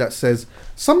part of me that says,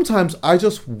 sometimes I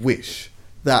just wish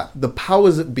that the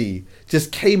powers that be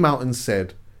just came out and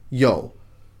said, yo,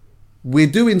 we're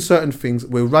doing certain things,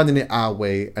 we're running it our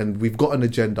way, and we've got an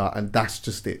agenda, and that's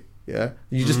just it. Yeah?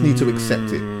 You just need to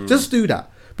accept it. Just do that.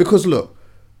 Because look,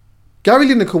 Gary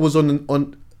Lineker was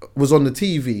on the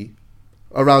TV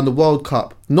around the World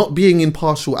Cup, not being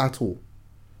impartial at all.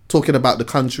 Talking about the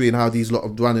country and how these lot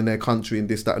are running their country and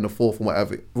this, that, and the fourth and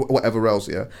whatever else,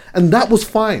 yeah? And that was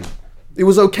fine. It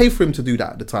was okay for him to do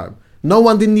that at the time. No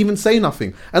one didn't even say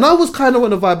nothing. And I was kind of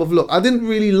on a vibe of, look, I didn't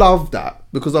really love that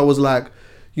because I was like,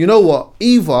 you know what?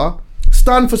 Either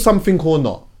stand for something or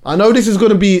not. I know this is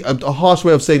going to be a harsh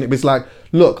way of saying it, but it's like,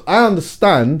 look, I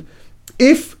understand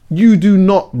if you do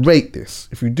not rate this,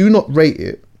 if you do not rate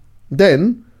it,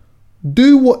 then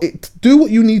do what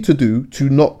you need to do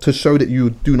to show that you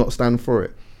do not stand for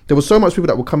it. There was so much people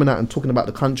that were coming out and talking about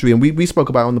the country, and we spoke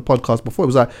about it on the podcast before. It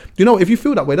was like, you know, if you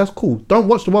feel that way, that's cool. Don't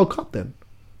watch the World Cup then.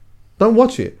 Don't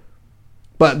watch it.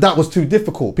 But that was too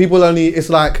difficult. People only, it's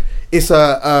like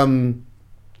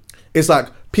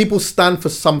people stand for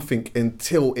something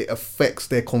until it affects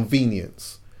their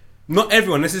convenience. Not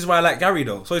everyone. This is why I like Gary,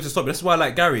 though. Sorry to stop. This is why I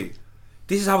like Gary.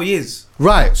 This is how he is.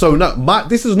 Right. So no,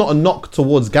 this is not a knock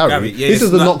towards Gary. Yeah, this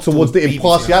is a knock towards the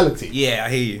impartiality. Yeah, I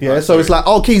hear you. Yeah. Right, so it's like,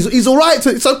 okay, he's all right.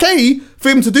 It's okay for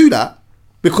him to do that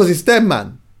because it's them,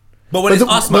 man. But when it's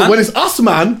us, man. But when it's us,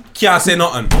 man, can't say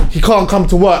nothing. He can't come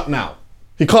to work now.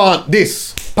 He can't.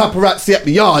 This paparazzi at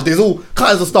the yard. There's all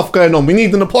kinds of stuff going on. We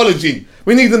need an apology.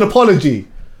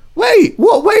 Wait.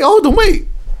 What? Wait. Hold on. Wait.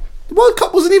 The World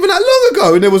Cup wasn't even that long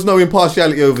ago and there was no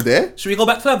impartiality over there. Should we go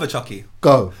back further, Chucky?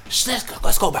 Go.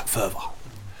 Let's go back further.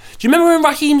 Do you remember when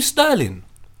Raheem Sterling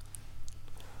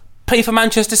played for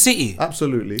Manchester City?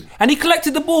 Absolutely. And he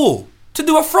collected the ball to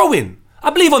do a throw-in. I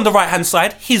believe on the right-hand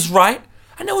side, his right.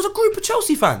 And there was a group of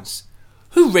Chelsea fans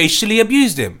who racially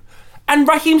abused him. And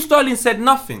Raheem Sterling said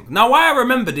nothing. Now, why I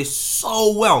remember this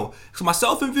so well, because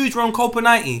myself and Vuj were on Copa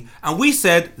 90, and we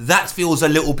said, that feels a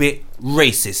little bit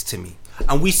racist to me.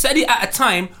 And we said it at a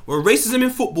time where racism in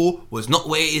football was not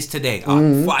where it is today.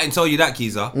 I can tell you that,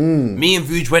 Keezer. Me and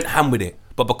Vuj went ham with it.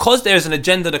 But because there's an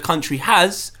agenda the country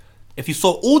has, if you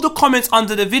saw all the comments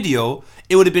under the video,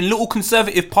 it would have been little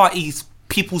Conservative parties,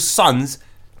 people's sons,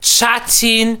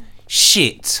 chatting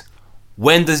shit.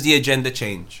 When does the agenda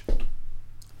change?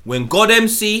 When God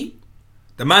MC,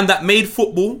 the man that made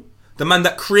football, the man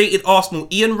that created Arsenal,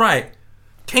 Ian Wright,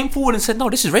 came forward and said, no,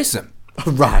 this is racism.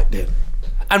 Right then.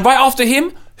 And right after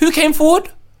him, who came forward?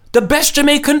 The best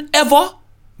Jamaican ever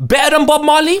Better than Bob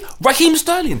Marley? Raheem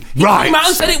Sterling. He Right. came out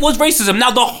and said it was racism.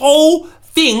 Now the whole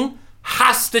thing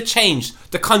has to change.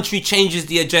 The country changes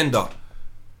the agenda.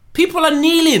 People are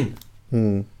kneeling.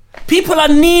 People are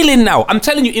kneeling now. I'm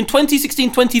telling you, in 2016,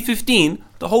 2015,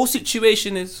 the whole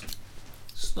situation is,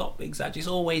 stop exaggerating. It's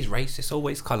always race. It's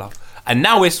always colour. And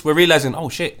now we're realising, oh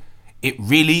shit, it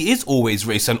really is always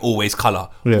race and always colour.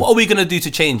 Yeah. What are we going to do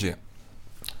to change it?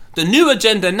 The new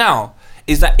agenda now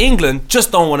is that England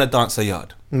just don't want to dance a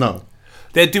yard. No.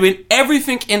 They're doing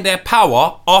everything in their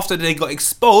power after they got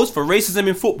exposed for racism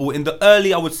in football in the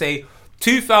early, I would say,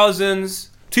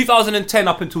 2010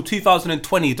 up until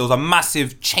 2020. There was a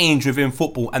massive change within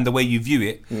football and the way you view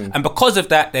it. And because of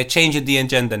that, they're changing the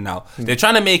agenda now. They're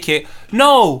trying to make it,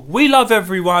 no, we love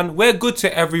everyone. We're good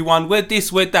to everyone. We're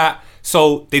this, we're that.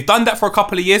 So they've done that for a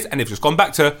couple of years and they've just gone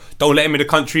back to, don't let him in the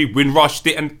country, win rushed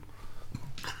it. And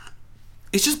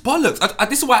it's just bollocks.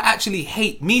 This is why I actually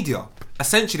hate media,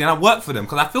 essentially, and I work for them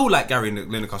because I feel like Gary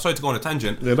Lineker. Sorry to go on a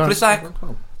tangent, but it's like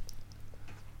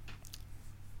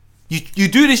you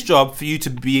do this job for you to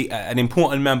be an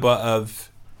important member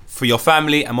for your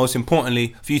family, and most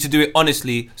importantly, for you to do it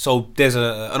honestly. So there's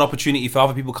an opportunity for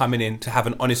other people coming in to have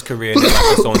an honest career and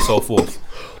so on and so forth.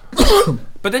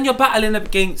 But then you're battling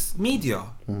against media.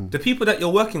 The people that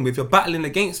you're working with, you're battling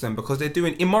against them because they're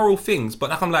doing immoral things.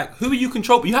 But like, I'm like, who are you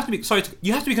controlled? You have to be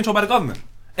controlled by the government.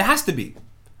 It has to be.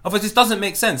 Otherwise, this doesn't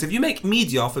make sense. If you make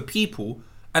media for people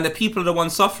and the people are the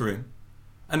ones suffering,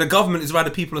 and the government is why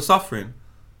the people are suffering,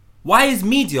 why is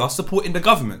media supporting the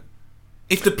government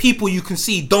if the people you can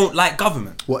see don't like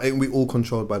government? Well, ain't we all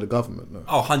controlled by the government? No.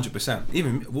 Oh, 100%.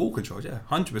 Even we're all controlled, yeah,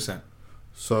 100%.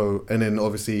 So, and then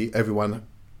obviously everyone,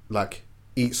 like,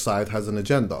 each side has an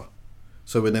agenda.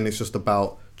 So then it's just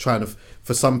about trying to,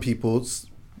 for some people's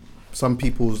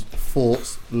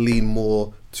thoughts lean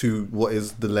more to what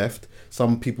is the left.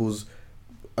 Some people's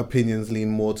opinions lean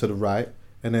more to the right.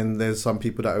 And then there's some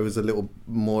people that are a little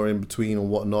more in between or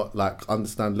whatnot, like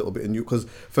understand a little bit. And you, because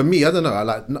for me, I don't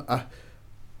know,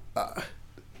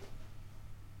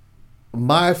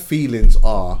 my feelings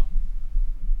are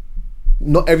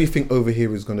not everything over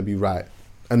here is going to be right.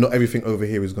 And not everything over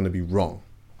here is going to be wrong.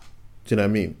 Do you know what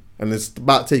I mean? And it's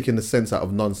about taking the sense out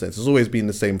of nonsense. It's always been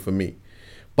the same for me.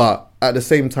 But at the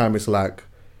same time, it's like,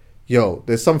 yo,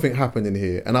 there's something happening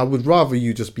here. And I would rather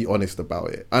you just be honest about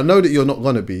it. I know that you're not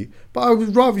going to be, but I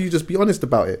would rather you just be honest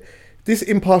about it. This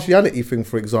impartiality thing,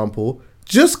 for example,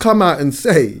 just come out and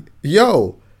say,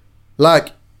 yo,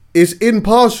 like, it's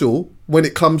impartial when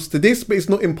it comes to this, but it's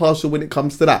not impartial when it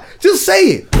comes to that. Just say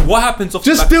it. What happens off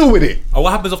Just the back? deal with it.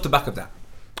 What happens off the back of that?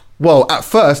 Well, at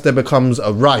first there becomes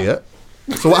a riot.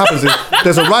 So what happens is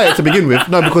there's a riot to begin with.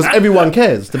 No, because everyone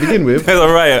cares to begin with. There's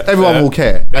a riot. Everyone will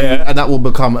care, and that will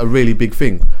become a really big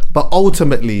thing. But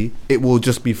ultimately, it will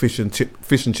just be fish and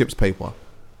chips paper,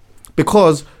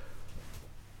 because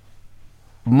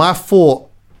my thought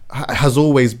has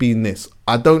always been this: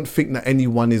 I don't think that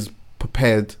anyone is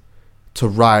prepared to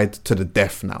ride to the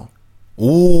death now.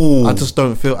 Ooh. I just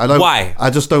don't feel. Why? I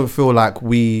just don't feel like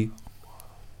we.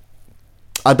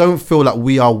 I don't feel like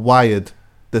we are wired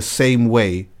the same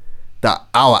way that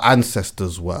our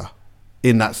ancestors were,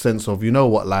 in that sense of, you know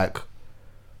what, like,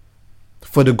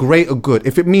 for the greater good,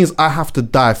 if it means I have to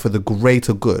die for the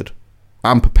greater good,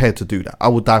 I'm prepared to do that. I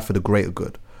will die for the greater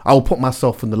good. I will put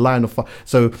myself in the line of fire.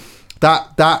 So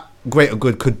that greater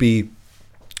good could be,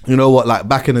 you know what, like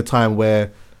back in the time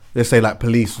where, let's say, like,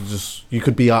 police would just, you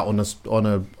could be out on a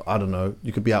I don't know,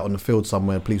 you could be out on the field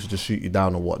somewhere, police would just shoot you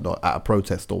down or whatnot at a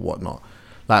protest or whatnot.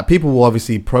 Like, people will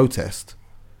obviously protest,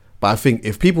 but I think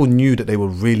if people knew that they were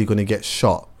really going to get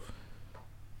shot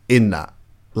in that,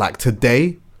 like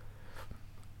today,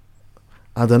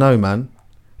 I don't know, man.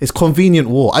 It's convenient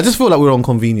war. I just feel like we're on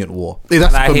convenient war.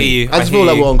 That's I hear you. I just feel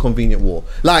like we're on convenient war.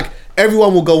 Like,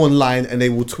 everyone will go online and they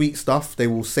will tweet stuff. They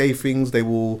will say things. They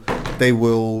will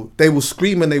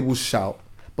scream and they will shout.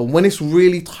 But when it's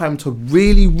really time to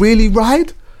really, really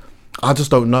ride, I just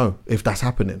don't know if that's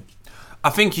happening. I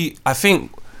think you're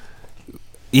right,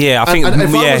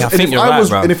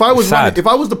 bro. And if I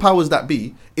was the powers that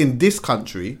be in this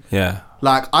country, yeah,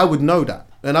 like, I would know that.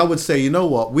 And I would say, you know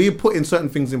what, we're putting certain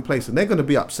things in place and they're going to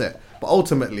be upset. But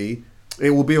ultimately, it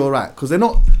will be all right. Because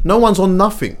no one's on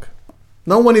nothing.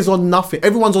 No one is on nothing.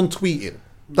 Everyone's on tweeting.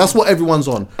 That's what everyone's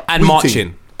on. And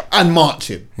tweeting.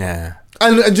 Marching. Yeah.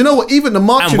 And you know what, even the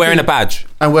marching... And wearing a badge.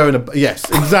 Yes,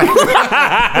 exactly.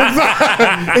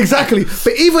 Exactly.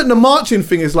 But even the marching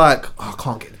thing is like, oh, I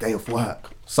can't get a day off work.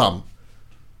 Some.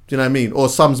 Do you know what I mean? Or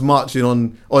some's marching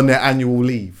on their annual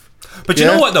leave. But you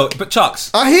know what though? But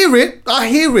Chucks. I hear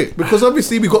it. Because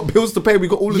obviously we got bills to pay, we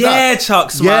got all of that. Yeah,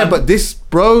 Chucks, man. Yeah, but this,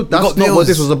 bro, that's not what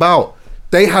this was about.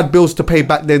 They had bills to pay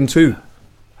back then too.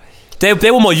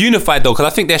 They were more unified though,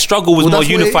 because I think their struggle was more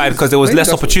unified because there was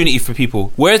less opportunity for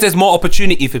people. Whereas there's more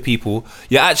opportunity for people,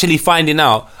 you're actually finding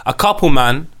out a couple,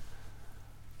 man,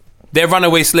 they're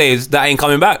runaway slaves that ain't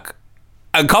coming back.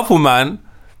 A couple, man,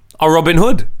 are Robin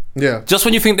Hood. Yeah. Just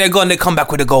when you think they're gone, they come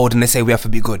back with the gold and they say we have to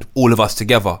be good, all of us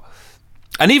together.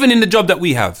 And even in the job that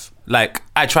we have, like,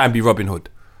 I try and be Robin Hood.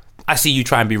 I see you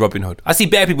try and be Robin Hood. I see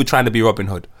bare people trying to be Robin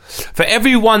Hood. For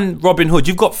every one Robin Hood,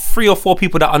 you've got 3 or 4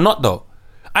 people that are not though.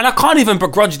 And I can't even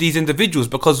begrudge these individuals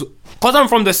because I'm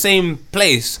from the same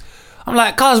place. I'm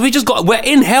like, guys, we're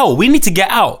in hell. We need to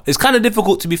get out. It's kind of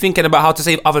difficult to be thinking about how to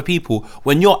save other people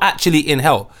when you're actually in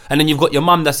hell. And then you've got your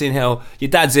mum that's in hell,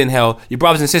 your dad's in hell, your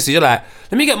brothers and sisters. You're like,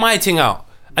 let me get my thing out.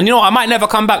 And you know, I might never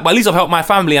come back, but at least I've helped my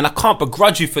family and I can't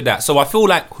begrudge you for that. So I feel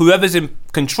like whoever's in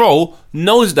control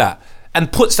knows that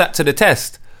and puts that to the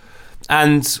test.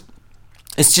 And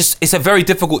it's a very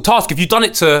difficult task. If you've done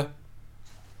it to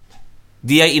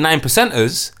the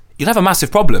 89%ers, you'll have a massive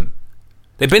problem.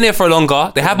 They've been here for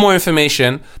longer, they have more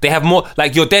information, they have more,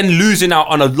 like, you're then losing out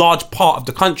on a large part of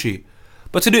the country.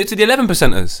 But to do it to the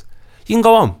 11%ers, you can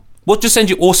go home. We'll just send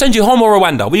you home or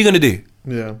Rwanda. What are you going to do?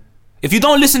 Yeah. If you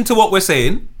don't listen to what we're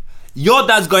saying, your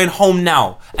dad's going home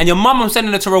now, and your mum, I'm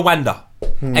sending her to Rwanda.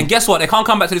 And guess what? They can't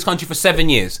come back to this country for 7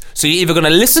 years. So you're either going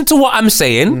to listen to what I'm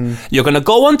saying, you're going to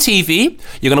go on TV,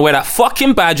 you're going to wear that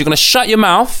fucking badge, you're going to shut your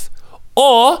mouth,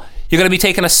 or you're going to be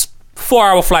taking a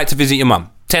 4-hour flight to visit your mum,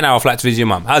 10-hour flight to visit your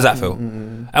mum. How's that feel?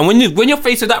 And when you're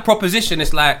faced with that proposition,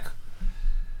 it's like,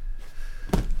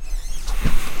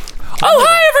 oh,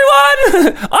 hi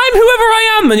everyone, I'm whoever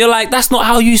I am. And you're like, that's not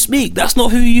how you speak. That's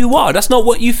not who you are. That's not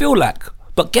what you feel like.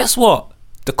 But guess what?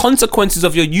 The consequences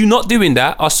of you not doing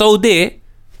that are so dear.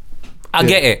 I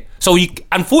get it. So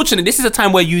unfortunately, this is a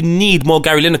time where you need more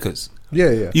Gary Linekers.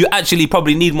 Yeah. You actually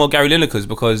probably need more Gary Linekers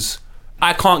because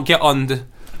I can't get on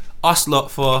us lot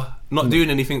for not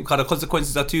doing anything because the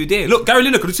consequences are too dear. Look, Gary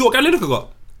Lineker, do you see what Gary Lineker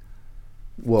got?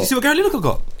 What? Do you see what Gary Lineker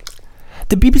got?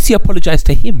 The BBC apologised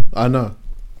to him. I know.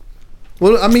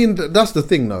 Well, I mean, that's the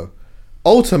thing though.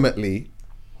 Ultimately,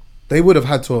 they would have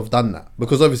had to have done that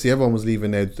because obviously everyone was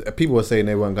leaving there. People were saying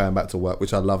they weren't going back to work,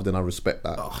 which I loved and I respect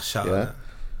that. Oh, shout out.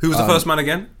 Who was the first man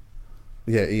again?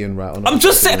 Yeah, Ian Wright. I'm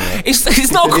just saying,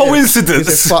 it's not a coincidence.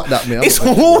 He said, fuck that, man. It's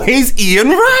always Ian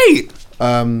Wright.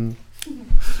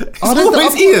 It's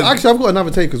always Ian. Actually, I've got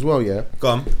another take as well, yeah. Go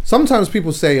on. Sometimes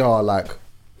people say, like,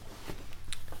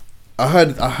 I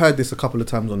heard this a couple of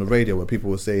times on the radio where people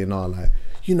were saying, like,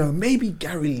 you know, maybe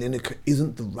Gary Lineker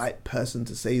isn't the right person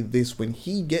to say this when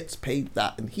he gets paid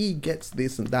that and he gets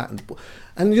this and that.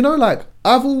 And you know, like,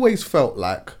 I've always felt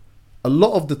like a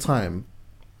lot of the time,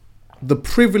 the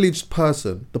privileged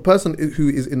person, the person who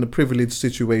is in the privileged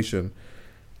situation,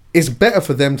 it's better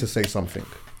for them to say something.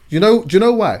 Do you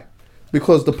know why?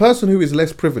 Because the person who is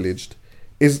less privileged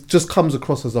just comes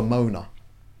across as a moaner.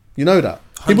 You know that?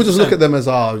 100%. People just look at them as,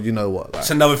 you know what? Like, it's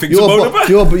another thing to moan about.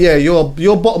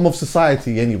 You're bottom of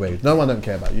society anyway. No one don't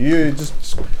care about you. You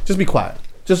just be quiet.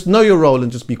 Just know your role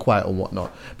and just be quiet and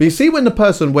whatnot. But you see when the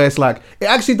person where it's like, it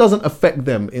actually doesn't affect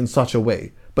them in such a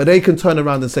way, but they can turn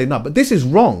around and say, no, but this is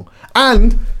wrong.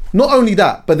 And not only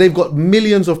that, but they've got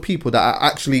millions of people that are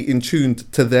actually in tune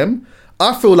to them.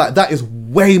 I feel like that is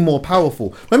way more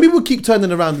powerful. When people keep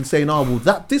turning around and saying, well,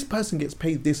 this person gets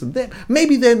paid this and that,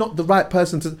 maybe they're not the right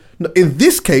person to... No, in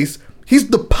this case, he's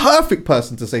the perfect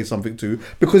person to say something to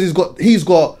because he's got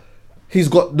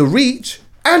the reach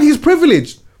and he's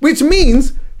privileged, which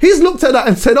means he's looked at that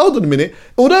and said, hold on a minute,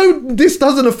 although this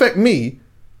doesn't affect me,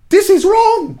 this is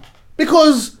wrong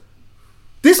because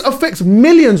this affects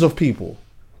millions of people.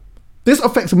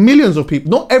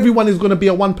 Not everyone is going to be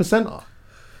a 1%er.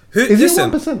 Is he a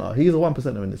 1%er? He's a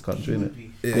 1%er in this country,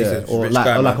 isn't it? Yeah, or like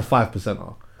a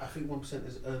 5%er. I think 1%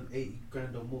 is 80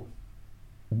 grand or more.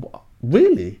 What?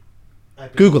 Really?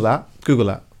 Google that. Google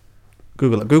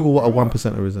what a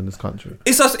 1%er is in this country.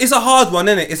 It's a hard one,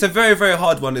 isn't it? It's a very, very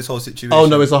hard one, this whole situation. Oh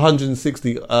no, it's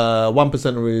 160.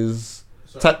 1%er is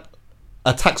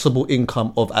a taxable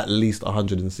income of at least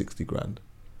 160 grand.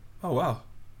 Oh wow.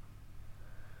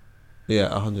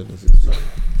 Yeah, 160.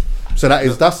 So that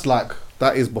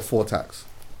is before tax.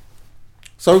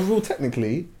 So well,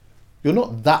 technically, you're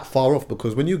not that far off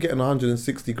because when you're getting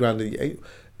 160 grand,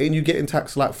 ain't you getting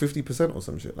taxed like 50% or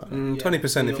some shit like that?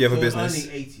 20% if you have a business.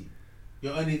 You're earning 80.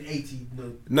 You're earning 80.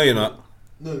 No, you're not.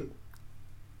 No.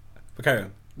 But carry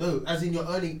on. No, as in you're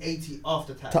earning 80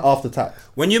 after tax. After tax.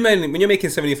 When you're making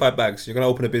 75 bags, you're going to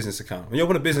open a business account. When you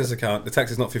open a business account, the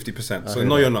tax is not 50%. So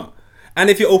no, you're not. And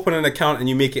if you open an account and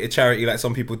you make it a charity like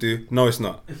some people do, no, it's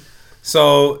not.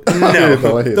 So, no.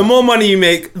 The more money you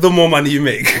make, the more money you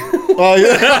make. Oh,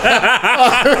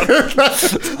 yeah.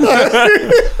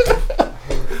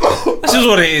 That's just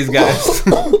what it is, guys.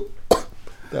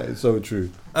 That is so true.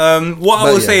 What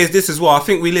I will say is this as well. I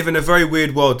think we live in a very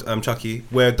weird world, Chucky,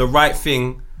 where the right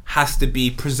thing has to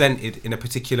be presented in a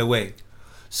particular way.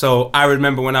 So I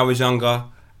remember when I was younger,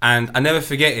 and I never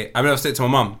forget it. I remember I said to my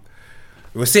mum,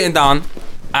 we were sitting down,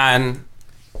 and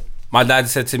my dad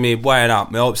said to me, "Boy,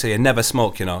 up, my hope say you never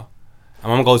smoke, you know."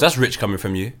 And mum goes, "That's rich coming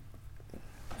from you."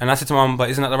 And I said to mum, "But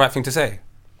isn't that the right thing to say?"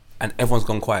 And everyone's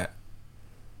gone quiet.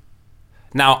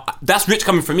 Now, that's rich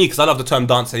coming from me because I love the term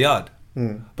dancer yard.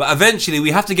 But eventually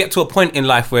we have to get to a point in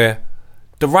life where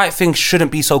the right thing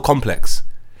shouldn't be so complex.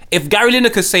 If Gary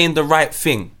Lineker's saying the right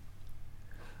thing,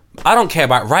 I don't care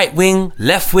about right wing,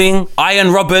 left wing,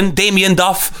 Iron Robin, Damien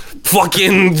Duff,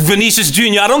 fucking Vinicius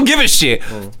Jr. I don't give a shit.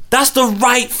 That's the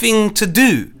right thing to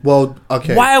do. Well,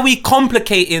 okay. Why are we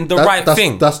complicating the right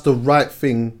thing? That's the right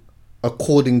thing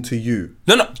according to you.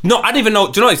 No, I don't even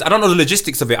know. Do you know what? I don't know the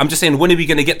logistics of it. I'm just saying, when are we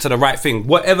going to get to the right thing?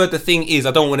 Whatever the thing is,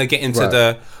 I don't want to get into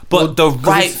the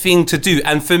right thing to do.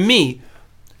 And for me,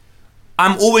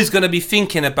 I'm always going to be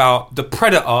thinking about the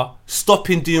predator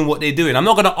stopping doing what they're doing. I'm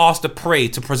not going to ask the prey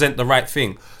to present the right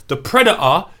thing. The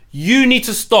predator, you need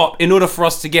to stop in order for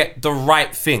us to get the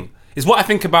right thing. Is what I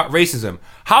think about racism.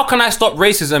 How can I stop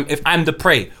racism if I'm the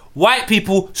prey? White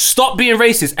people, stop being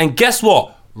racist. And guess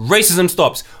what? Racism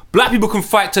stops. Black people can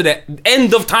fight to the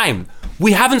end of time.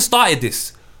 We haven't started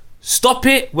this. Stop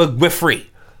it, we're free.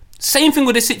 Same thing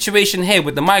with the situation here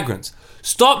with the migrants.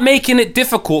 Stop making it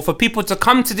difficult for people to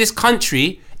come to this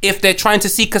country if they're trying to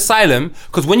seek asylum,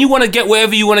 because when you want to get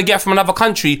whatever you want to get from another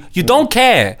country, you don't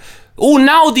care.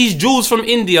 Now these jewels from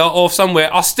India or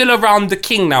somewhere are still around the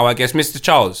king now, I guess, Mr.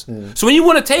 Charles. So when you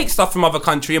want to take stuff from other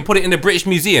country and put it in the British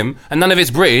Museum and none of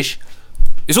it's British,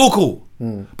 it's all cool.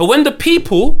 But when the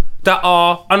people that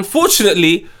are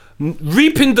unfortunately not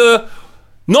reaping the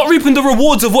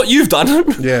rewards of what you've done,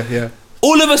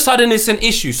 all of a sudden it's an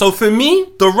issue. So for me,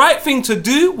 the right thing to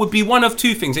do would be one of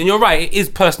two things. And you're right, it is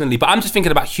personally, but I'm just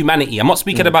thinking about humanity. I'm not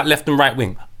speaking about left and right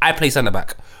wing. I play centre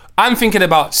back. I'm thinking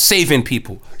about saving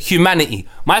people, humanity.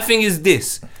 My thing is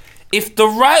this. If the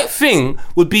right thing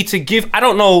would be to give, I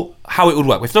don't know how it would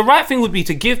work. If the right thing would be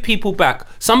to give people back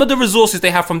some of the resources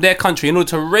they have from their country in order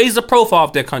to raise the profile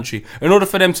of their country, in order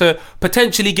for them to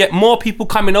potentially get more people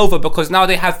coming over because now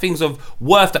they have things of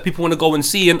worth that people want to go and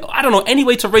see. And I don't know, any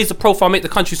way to raise the profile, make the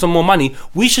country some more money,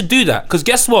 we should do that. Because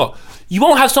guess what? You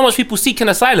won't have so much people seeking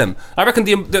asylum. I reckon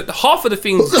the half of the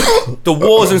things, the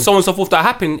wars and so on and so forth that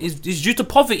happen is due to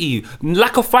poverty,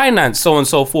 lack of finance, so on and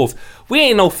so forth. We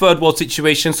ain't no third world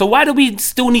situation, so why do we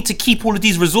still need to keep all of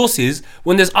these resources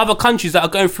when there's other countries that are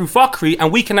going through fuckery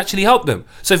and we can actually help them?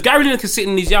 So if Gary Lineker is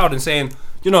sitting in his yard and saying,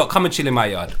 you know what, come and chill in my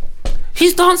yard,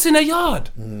 he's dancing a yard.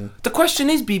 The question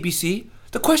is BBC,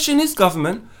 the question is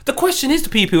government, the question is the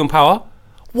people in power,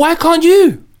 why can't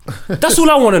you? That's all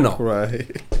I want to know.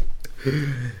 Right.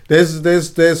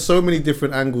 There's so many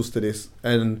different angles to this,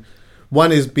 and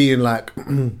one is being like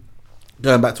going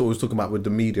back to what we was talking about with the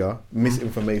media,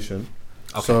 misinformation.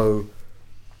 Okay. So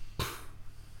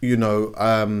you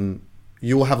know,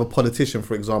 you'll have a politician,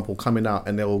 for example, coming out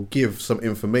and they'll give some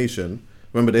information.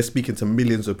 Remember, they're speaking to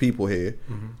millions of people here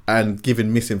and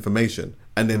giving misinformation,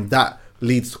 and then that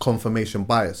leads to confirmation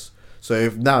bias. So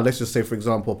if now, let's just say, for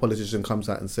example, a politician comes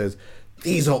out and says,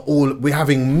 we're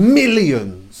having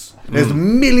millions. There's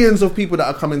millions of people that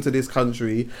are coming to this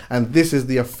country, and this is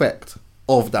the effect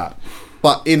of that.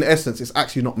 But in essence, it's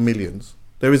actually not millions.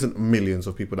 There isn't millions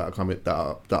of people that are coming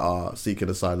that are seeking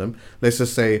asylum. Let's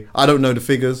just say, I don't know the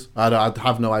figures. I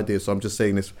have no idea, so I'm just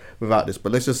saying this without this.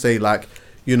 But let's just say, like,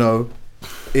 you know,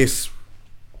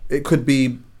 it could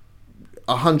be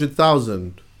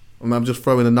 100,000. I'm just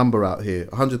throwing a number out here,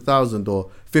 100,000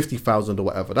 or 50,000 or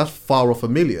whatever. That's far off a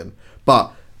million.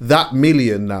 But that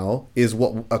million now is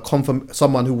what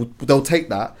someone who they'll take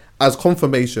that as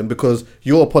confirmation because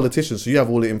you're a politician, so you have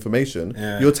all the information.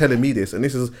 Yeah. You're telling me this, and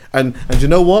this is and you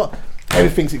know what?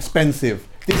 Everything's expensive.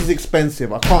 This is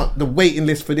expensive. I can't. The waiting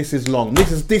list for this is long.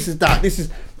 This is that. This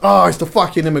is it's the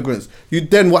fucking immigrants.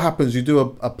 Then what happens? You do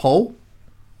a poll.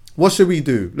 What should we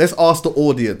do? Let's ask the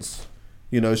audience.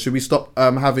 You know, should we stop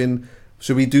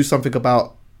should we do something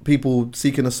about people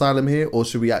seeking asylum here, or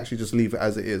should we actually just leave it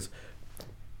as it is?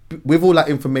 With all that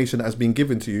information that has been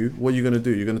given to you, what are you going to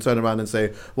do? You're going to turn around and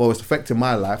say, well, it's affecting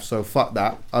my life, so fuck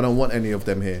that. I don't want any of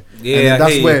them here. Yeah, and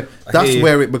that's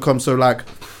where it becomes so like,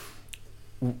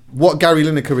 what Gary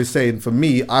Lineker is saying, for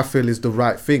me, I feel is the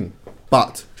right thing.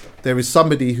 But there is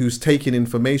somebody who's taking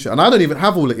information, and I don't even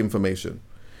have all the information,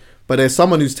 but there's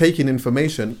someone who's taking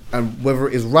information, and whether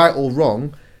it is right or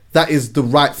wrong, that is the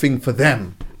right thing for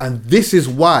them. And this is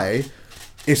why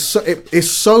it's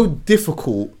so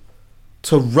difficult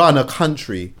to run a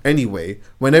country anyway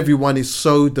when everyone is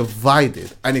so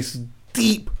divided and it's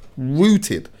deep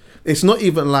rooted. It's not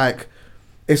even like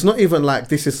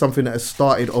this is something that has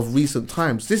started of recent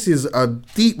times. This is a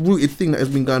deep rooted thing that has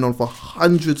been going on for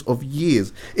hundreds of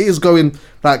years. It is going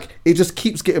like, it just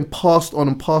keeps getting passed on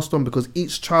and passed on because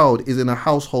each child is in a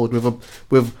household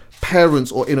with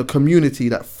parents or in a community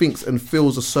that thinks and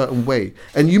feels a certain way.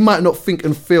 And you might not think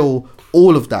and feel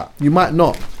all of that. You might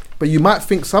not. But you might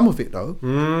think some of it though.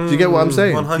 Do you get what I'm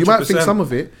saying? 100%. You might think some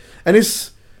of it. And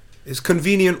it's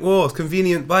convenient war, it's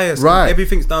convenient bias. Right.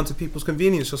 Everything's down to people's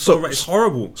convenience. It's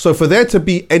horrible. So for there to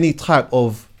be any type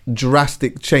of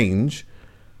drastic change,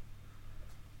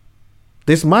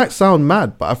 this might sound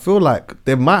mad, but I feel like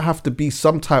there might have to be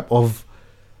some type of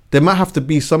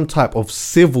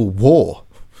civil war.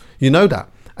 You know that?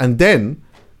 And then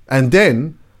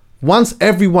once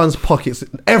everyone's pockets,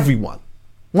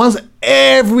 once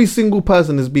every single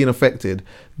person is being affected,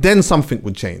 then something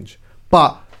would change.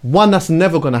 But one, that's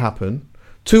never going to happen.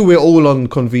 Two, we're all on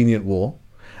convenient war.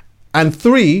 And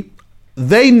three,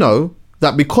 they know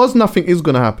that because nothing is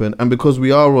going to happen and because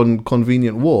we are on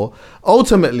convenient war,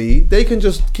 ultimately they can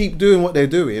just keep doing what they're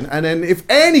doing. And then if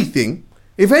anything,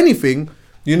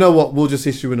 you know what, we'll just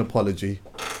issue an apology.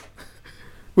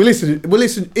 We'll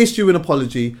issue an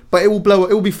apology, but it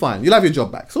will be fine. You'll have your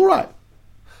job back. It's all right.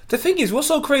 The thing is, what's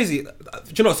so crazy? Do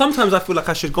you know? Sometimes I feel like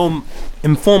I should go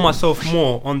inform myself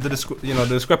more on the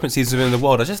discrepancies within the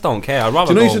world. I just don't care. I'd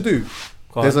rather. Do you know what you should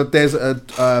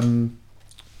do?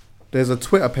 There's a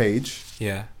Twitter page.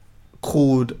 Yeah.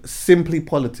 Called Simply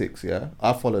Politics. Yeah,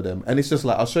 I follow them, and it's just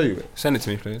like, I'll show you it. Send it to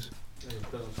me, please.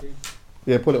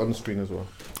 Yeah, put it on the screen as well.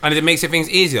 And it makes things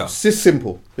easier. It's just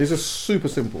simple. It's just super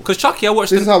simple. Because Chucky,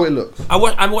 this is how it looks. I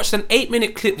watched an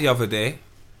 8-minute clip the other day.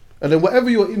 And then whatever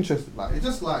you're interested, like it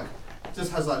just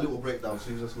has like little breakdowns.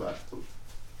 So you just like,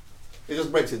 it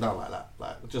just breaks it down like that,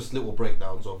 like just little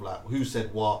breakdowns of like who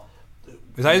said what.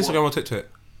 Is that Instagram or TikTok?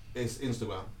 It's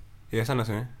Instagram. Yeah, send that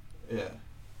to me. Yeah.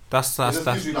 That's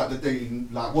gives you like the dating,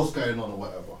 like what's going on or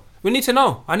whatever. We need to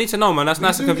know. I need to know, man. That's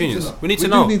nice and convenient. We need to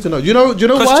know. Do need to know. Do you know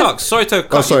why? Because Chuck, sorry to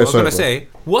cut you. I was gonna say,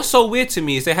 what's so weird to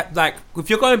me is they had like, if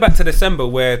you're going back to December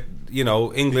where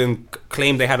England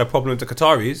claimed they had a problem with the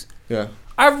Qataris. Yeah.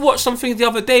 I watched something the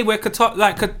other day where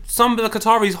some of the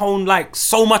Qataris own like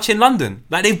so much in London.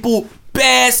 Like they bought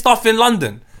bare stuff in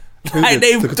London. Like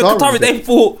the Qataris, they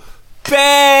bought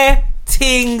bare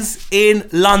things in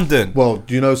London. Well,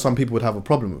 do you know some people would have a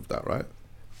problem with that, right?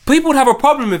 People would have a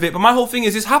problem with it, but my whole thing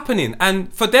is it's happening.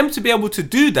 And for them to be able to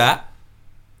do that,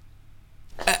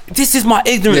 this is my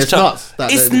ignorance, Chuck.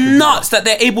 It's nuts that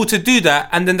they're able to do that,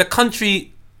 and then the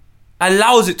country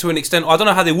allows it to an extent, or I don't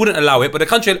know how they wouldn't allow it, but the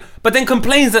country, but then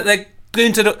complains that they're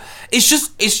going to it's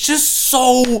just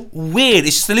so weird.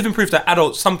 It's just a living proof that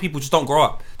adults, some people just don't grow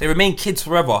up. They remain kids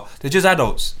forever. They're just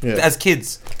adults as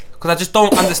kids. Because I just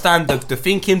don't understand the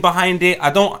thinking behind it.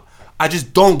 I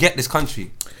just don't get this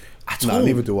country at all.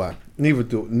 Neither do I. Neither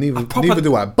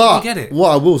do I. But what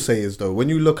I will say is though, when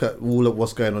you look at all of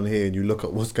what's going on here and you look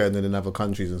at what's going on in other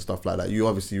countries and stuff like that, you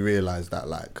obviously realise that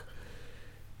like,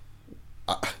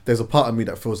 there's a part of me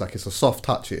that feels like it's a soft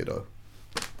touch here though.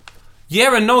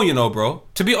 Yeah and no, bro.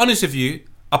 To be honest with you,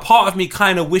 a part of me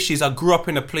kind of wishes I grew up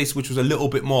in a place which was a little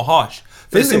bit more harsh.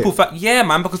 For the simple fact,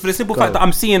 because for the simple fact that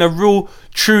I'm seeing a real,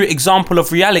 true example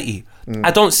of reality.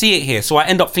 I don't see it here, so I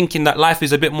end up thinking that life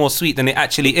is a bit more sweet than it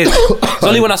actually is. It's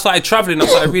only when I started travelling I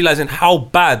started realising how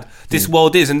bad this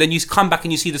world is, and then you come back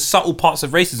and you see the subtle parts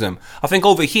of racism. I think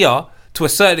over here, to a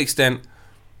certain extent,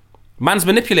 man's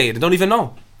manipulated. I don't even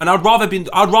know. And I'd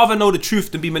rather know the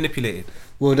truth than be manipulated.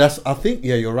 Well, I think,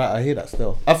 you're right. I hear that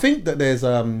still. I think that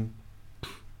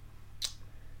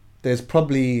there's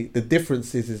probably, the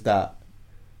difference is that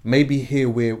maybe here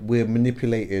we're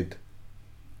manipulated.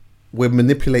 We're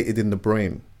manipulated in the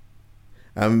brain.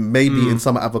 And maybe in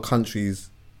some other countries,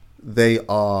 they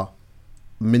are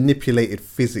manipulated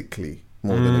physically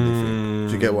more than anything.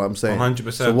 Do you get what I'm saying?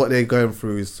 100%. So what they're going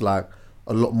through is like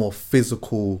a lot more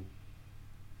physical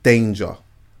danger,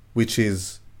 which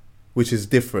is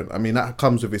different. I mean, that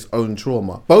comes with its own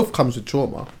trauma. Both comes with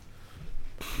trauma,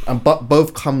 and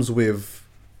both comes with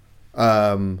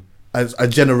a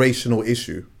generational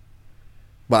issue.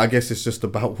 But I guess it's just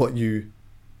about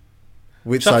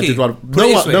which Chucky, side you'd rather.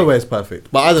 Nowhere's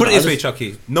perfect. But put it this way,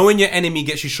 Chucky. Knowing your enemy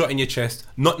gets you shot in your chest.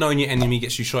 Not knowing your enemy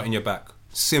gets you shot in your back.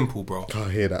 Simple, bro. I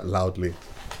hear that loudly.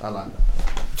 I like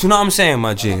that. Do you know what I'm saying,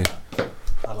 my G?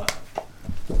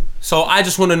 So I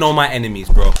just want to know my enemies,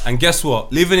 bro. And guess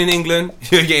what? Living in England,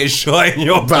 you're getting shot in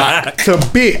your back to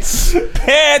bits.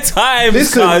 Hair time.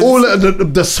 Listen, all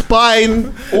the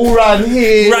spine, all around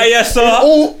here, right, yes, sir.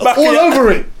 all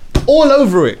over it, all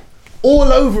over it,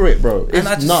 all over it, bro.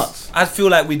 It's nuts. I feel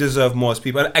like we deserve more as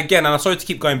people. And again, and I'm sorry to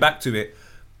keep going back to it.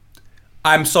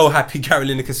 I'm so happy Gary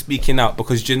Lineker speaking out,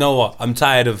 because do you know what? I'm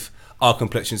tired of our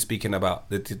complexion speaking about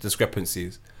the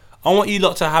discrepancies. I want you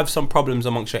lot to have some problems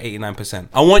amongst your 89%.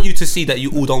 I want you to see that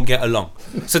you all don't get along.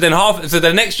 So then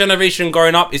the next generation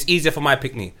growing up is easier for my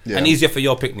pickney and easier for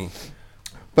your pickney.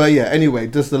 But yeah, anyway,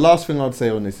 just the last thing I'd say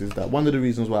on this is that one of the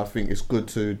reasons why I think it's good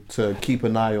to keep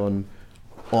an eye on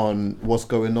what's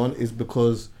going on is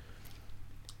because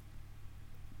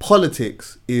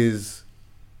politics is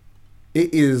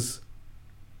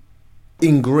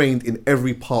ingrained in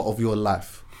every part of your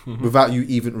life. Mm-hmm. Without you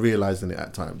even realizing it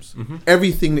at times. Mm-hmm.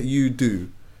 Everything that you do,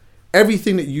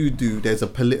 there's a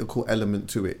political element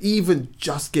to it. Even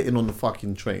just getting on the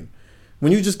fucking train.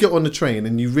 When you just get on the train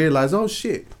and you realize, oh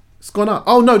shit, it's gone out.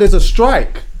 Oh no, there's a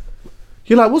strike.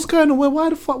 You're like, what's going on? Why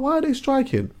are they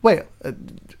striking? Wait,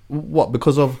 what?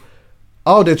 Because of,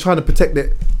 they're trying to protect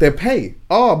their pay.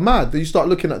 Oh, mad. Then you start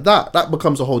looking at that. That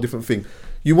becomes a whole different thing.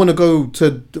 You want to go to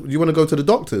the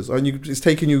doctors, and it's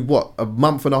taking you a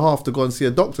month and a half to go and see a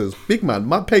doctor's. Big man,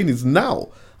 my pain is now.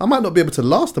 I might not be able to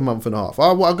last a month and a half.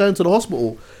 I'm going to the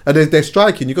hospital, and they're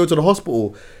striking. You go to the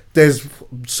hospital, there's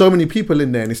so many people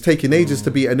in there, and it's taking ages to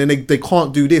be, and then they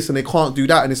can't do this and they can't do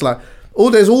that, and it's like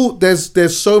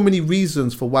there's so many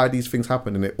reasons for why these things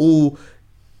happen, and it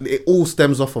all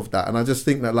stems off of that. And I just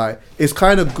think that like it's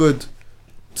kind of good.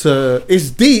 It's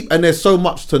deep, and there's so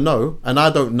much to know, and I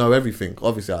don't know everything.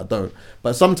 Obviously I don't,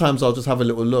 but sometimes I'll just have a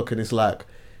little look, and it's like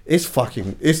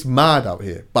it's mad out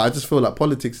here. But I just feel like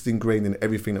politics is ingrained in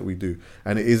everything that we do,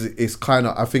 and it's kind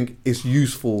of, I think it's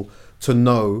useful to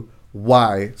know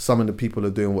why some of the people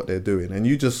are doing what they're doing. And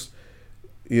you just,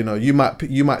 you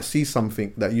might see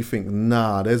something that you think,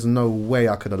 nah, there's no way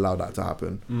I could allow that to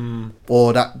happen,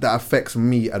 or that affects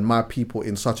me and my people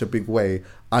in such a big way.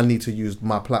 I need to use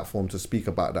my platform to speak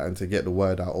about that and to get the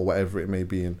word out, or whatever it may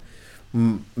be. And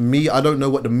me, I don't know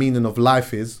what the meaning of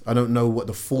life is. I don't know what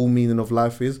the full meaning of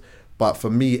life is. But for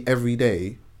me, every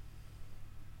day,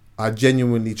 I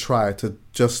genuinely try to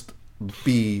just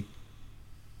be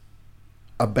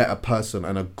a better person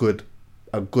and a good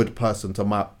person to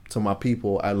my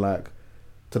people, and like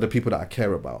to the people that I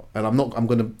care about. And I'm not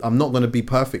gonna be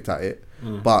perfect at it,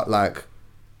 but like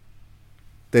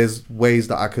there's ways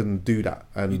that I can do that,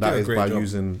 and that is by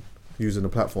using the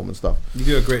platform and stuff. You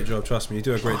do a great job, trust me. You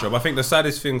do a great job. I think the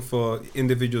saddest thing for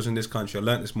individuals in this country, I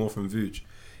learned this more from Vuj,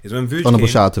 is when Vuj Honourable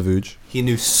shout out to Vuj. He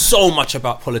knew so much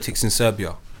about politics in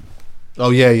Serbia. Oh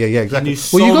yeah, exactly.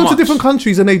 Well, you go to different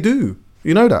countries and they do.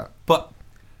 You know that. But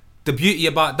the beauty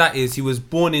about that is he was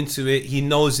born into it, he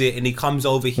knows it, and he comes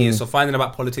over here. So finding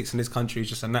about politics in this country is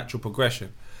just a natural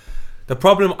progression. The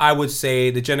problem, I would say,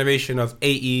 the generation of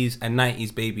 80s and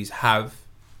 90s babies have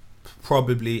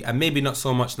probably, and maybe not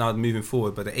so much now moving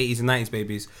forward, but the 80s and 90s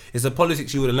babies, is the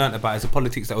politics you would have learnt about is the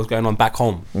politics that was going on back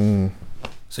home.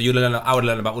 So I would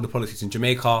learn about all the politics in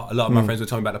Jamaica. A lot of my friends were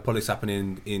telling me about the politics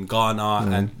happening in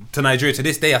Ghana and to Nigeria. To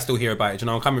this day, I still hear about it. Do you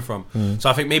know where I'm coming from? So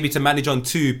I think maybe to manage on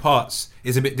two parts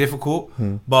is a bit difficult.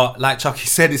 But like Chucky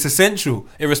said, it's essential.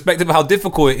 Irrespective of how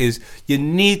difficult it is, you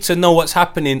need to know what's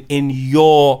happening in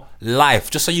your life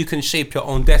just so you can shape your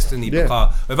own destiny. Yeah.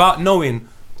 Because without knowing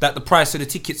that the price of the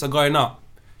tickets are going up,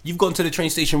 you've gone to the train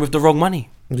station with the wrong money.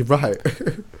 You're right.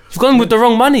 You've gone with the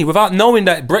wrong money without knowing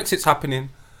that Brexit's happening.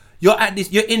 You're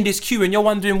in this queue and you're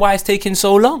wondering why it's taking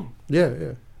so long.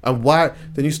 Yeah. And why?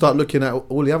 Then you start looking at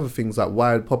all the other things, like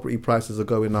why property prices are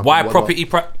going up. Why property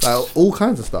prices? Like all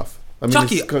kinds of stuff. I mean,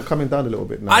 Chucky, it's coming down a little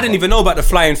bit now. I didn't even know about the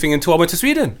flying thing until I went to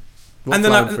Sweden. What and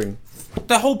flying then thing?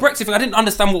 The whole Brexit thing, I didn't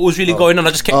understand what was really going on.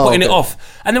 I just kept putting it off.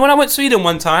 And then when I went to Sweden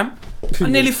one time, I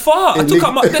nearly fart. I took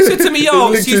up my... They said to me,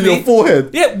 yo, excuse me. Your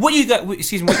forehead. Yeah, what you got?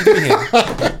 Excuse me, what you doing here?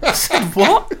 I said,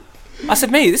 what? I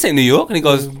said, mate, this ain't New York. And he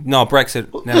goes, no,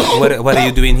 Brexit. Now, what are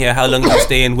you doing here? How long are you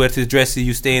staying? Where to dress are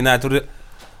you staying at? I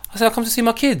said, I come to see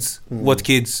my kids. What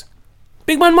kids?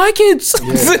 Big man, my kids.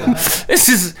 Yeah.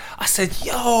 I said,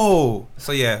 yo.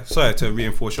 So yeah, sorry to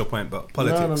reinforce your point, but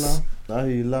politics. No. I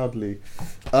hear you loudly.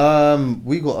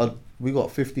 We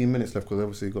got 15 minutes left because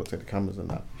obviously you got to take the cameras and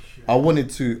that. I wanted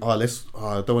to. I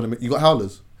don't want to. You got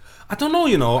howlers? I don't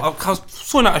know. I was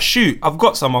sorting out a shoot. I've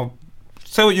got some. I'll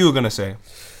say what you were gonna say.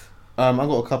 I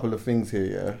got a couple of things here.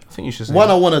 Yeah. I think you should say.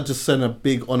 One, I want to just send a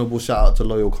big honourable shout out to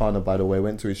Loyal Kana. By the way,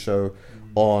 went to his show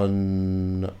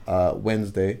on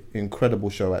Wednesday. Incredible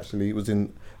show, actually. It was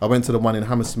in I went to the one in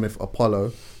Hammersmith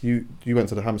Apollo. You went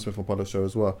to the Hammersmith Apollo show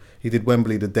as well. He did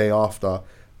Wembley the day after.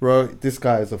 Bro, this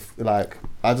guy is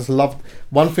I just love,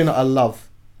 one thing that I love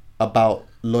about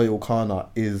Loyal Kana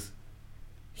is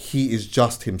he is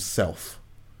just himself.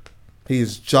 He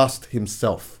is just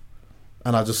himself.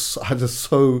 And I just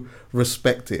so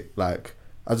respect it. Like,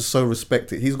 I just so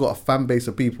respect it. He's got a fan base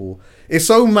of people. It's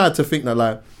so mad to think that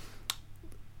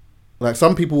like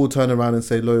some people will turn around and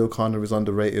say Loyal Kana is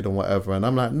underrated or whatever. And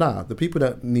I'm like, nah, the people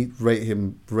that rate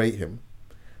him.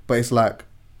 But it's like,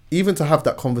 even to have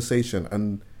that conversation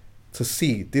and to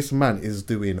see this man is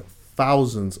doing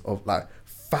thousands of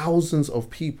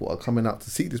people are coming out to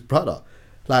see this brother.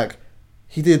 Like,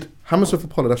 he did Hammersmith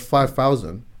Apollo, that's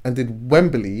 5,000, and did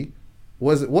Wembley.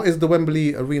 What is the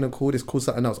Wembley arena called? It's called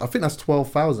something else. I think that's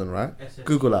 12,000, right?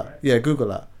 Google that. Right? Yeah, Google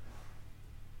that.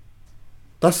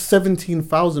 That's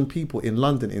 17,000 people in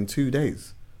London in 2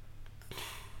 days.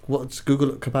 What's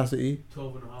Google capacity?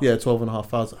 12,500. Yeah,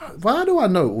 12,500. Why do I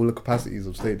know all the capacities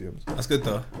of stadiums? That's good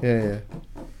though. Yeah.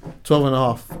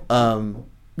 12,500.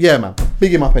 Yeah, man.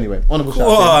 Big him up anyway. Honourable shout.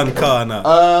 Go on,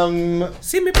 Kana.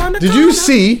 See me, Panda. Did you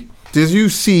see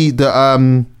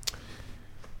the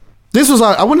this was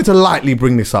I wanted to lightly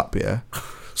bring this up, yeah.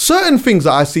 Certain things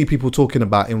that I see people talking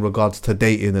about in regards to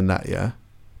dating and that, yeah,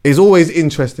 is always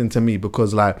interesting to me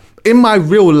because, like, in my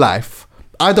real life,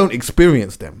 I don't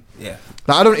experience them. Yeah.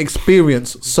 Like, I don't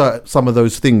experience some of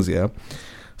those things, yeah.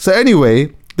 So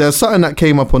anyway, there's something that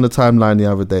came up on the timeline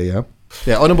the other day, yeah.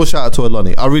 Yeah, honourable shout out to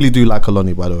Aloni. I really do like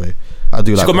Aloni, by the way. I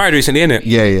do. She got married recently, innit?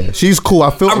 Yeah. She's cool.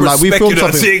 I feel like we filmed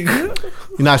something.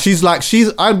 Nah,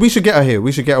 we should get her here.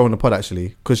 We should get her on the pod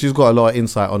actually, because she's got a lot of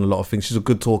insight on a lot of things. She's a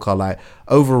good talker. Like,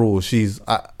 overall, she's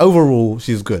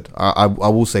good. I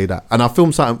will say that. And I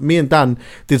filmed something. Me and Dan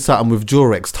did something with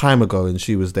Durex time ago, and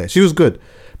she was there. She was good.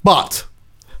 But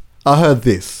I heard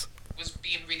this. Was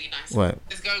being really nice. Right.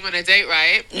 Was going on a date,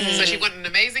 right? So she went on an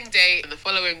amazing date, and the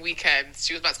following weekend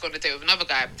she was about to go on a date with another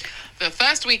guy. The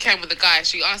first weekend with the guy,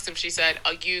 she asked him, she said,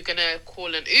 are you gonna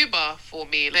call an Uber for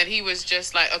me? And then he was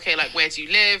just like, okay, like, where do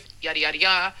you live? Yada yada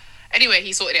yada. Anyway,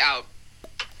 he sorted it out.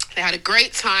 They had a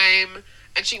great time,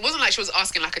 and she wasn't like she was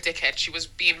asking like a dickhead. She was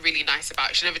being really nice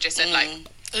about it. She never just said like,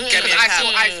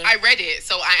 I read it,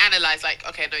 so I analysed like,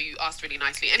 okay, no, you asked really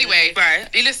nicely. Anyway,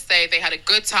 needless to say, they had a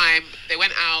good time. They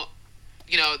went out.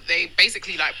 You know, they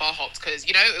basically like bar hopped because,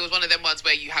 you know, it was one of them ones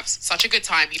where you have such a good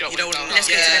time, you don't want to go home. Let's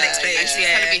get to the next page. And she's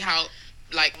telling me how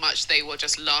like much they were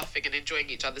just laughing and enjoying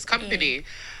each other's company.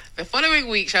 The following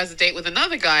week, she has a date with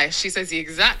another guy. She says the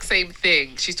exact same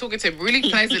thing. She's talking to him really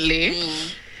pleasantly.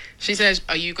 She says,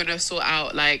 are you going to sort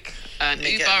out like an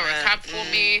Uber or a cab for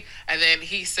me? And then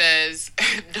he says,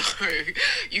 no,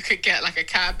 you could get like a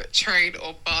cab, train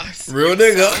or bus. Real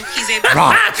nigga. He's able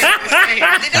Right.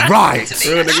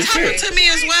 Real nigga That's happened shit. to me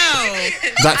as well.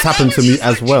 That's happened to me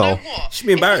as well. Should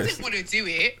be embarrassed. If you didn't want to do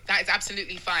it, that is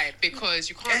absolutely fine because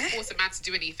you can't force a man to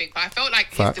do anything. But I felt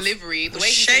like Facts. his delivery, the way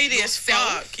he Shady said as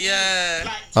yourself, fuck.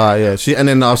 Yeah. Yeah. And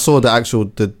then I saw the actual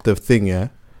the thing. Yeah,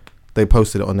 they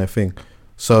posted it on their thing.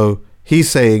 So he's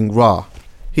saying,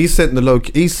 he sent the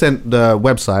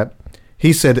website.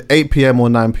 He said 8 p.m.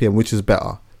 or 9 p.m, which is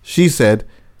better. She said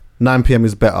 9 p.m.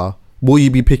 is better. Will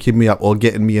you be picking me up or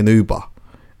getting me an Uber?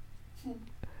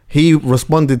 He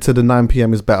responded to the 9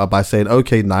 p.m. is better by saying,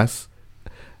 okay, nice.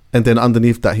 And then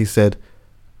underneath that, he said,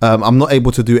 I'm not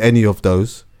able to do any of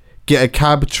those. Get a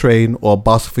cab, train, or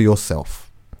bus for yourself.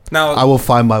 Now I will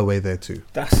find my way there too.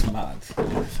 That's mad.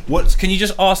 Can you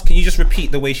just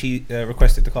repeat the way she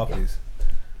requested the car, please?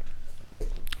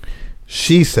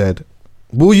 She said,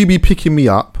 will you be picking me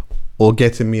up or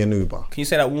getting me an Uber? Can you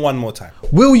say that one more time?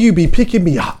 Will you be picking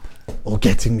me up or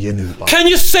getting me an Uber? Can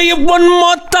you say it one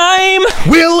more time?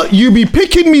 Will you be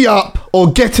picking me up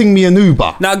or getting me an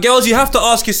Uber? Now, girls, you have to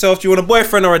ask yourself, do you want a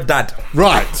boyfriend or a dad?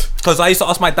 Right. Because I used to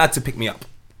ask my dad to pick me up.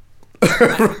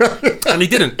 And he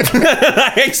didn't.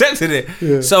 I accepted it.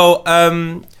 Yeah. So,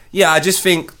 I just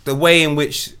think the way in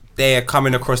which they are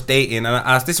coming across dating,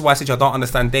 and this is why I said I don't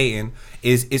understand dating,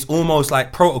 is it's almost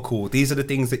like protocol. These are the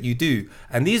things that you do.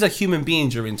 And these are human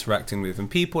beings you're interacting with. And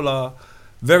people are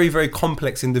very, very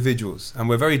complex individuals. And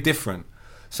we're very different.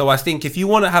 So I think if you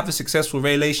want to have a successful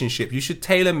relationship, you should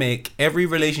tailor make every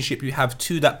relationship you have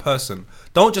to that person.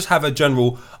 Don't just have a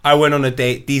general, I went on a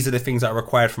date, these are the things that are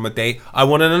required from a date. I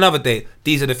went on another date,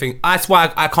 these are the things. That's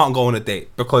why I can't go on a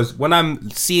date. Because when I'm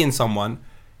seeing someone,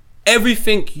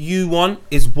 everything you want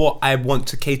is what I want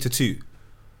to cater to.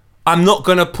 I'm not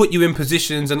going to put you in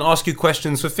positions and ask you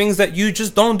questions for things that you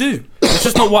just don't do. It's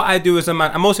just not what I do as a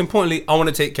man. And most importantly, I want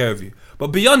to take care of you. But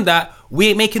beyond that, we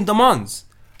ain't making demands.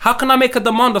 How can I make a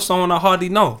demand of someone I hardly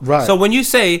know? Right. So when you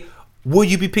say, will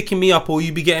you be picking me up or will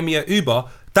you be getting me an Uber?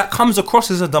 That comes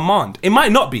across as a demand. It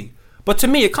might not be, but to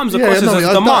me, it comes across as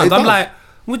a demand. I'm like,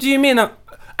 what do you mean? And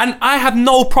I have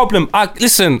no problem.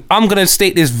 Listen, I'm going to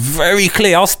state this very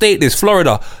clear. I'll state this.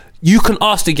 Florida, you can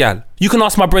ask the gal. You can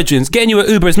ask my brethren. Getting you an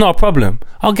Uber is not a problem.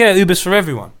 I'll get Ubers for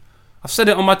everyone. I've said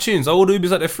it on my tunes. I order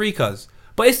Ubers at the free cars.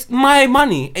 But it's my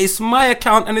money. It's my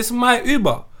account and it's my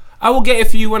Uber. I will get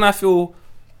it for you when I feel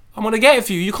I'm going to get it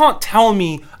for you. You can't tell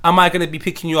me, am I going to be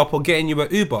picking you up or getting you an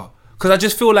Uber? Because I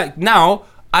just feel like now,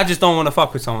 I just don't want to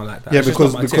fuck with someone like that. Yeah,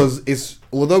 because it's,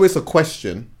 although it's a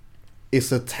question,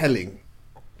 it's a telling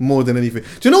more than anything.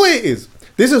 Do you know what it is?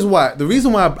 This is why, the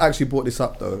reason why I actually brought this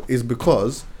up though, is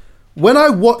because when I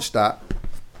watched that,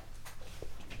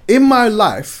 in my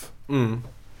life, and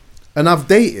I've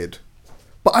dated,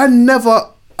 but I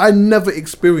never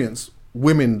experienced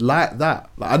women like that.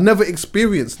 Like, I never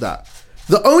experienced that.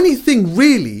 The only thing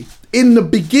really in the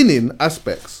beginning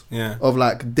aspects of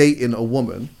like dating a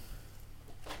woman,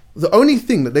 the only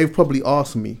thing that they've probably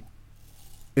asked me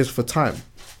is for time.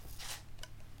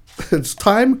 It's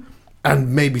time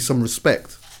and maybe some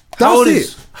respect. How old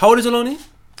is Aloni?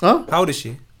 Huh? How old is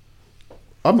she?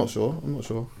 I'm not sure.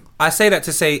 I say that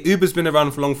to say Uber's been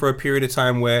around for a period of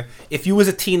time where if you was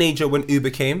a teenager when Uber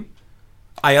came,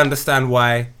 I understand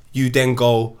why you then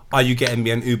go, are you getting me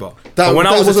an Uber? But when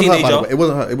I was a teenager... Her, it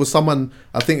wasn't her. It was someone,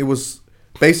 I think it was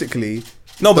basically...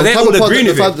 No, but they're all agreeing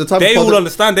with it. They all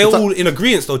understand. They're all in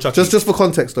agreement though, Chucky. Just for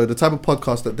context though, the type of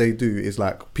podcast that they do is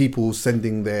like people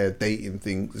sending their dating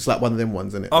things. It's like one of them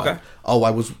ones, isn't it? Okay.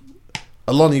 Like,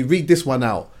 Aloni, read this one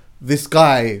out. This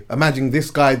guy, imagine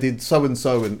this guy did so and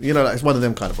so, and you know, like, it's one of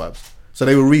them kind of vibes. So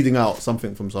they were reading out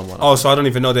something from someone. Oh, so I don't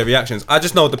even know their reactions. I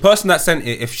just know the person that sent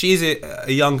it, if she's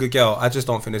a younger girl, I just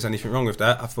don't think there's anything wrong with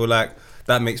that. I feel like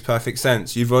that makes perfect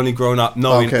sense. You've only grown up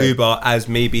knowing Uber as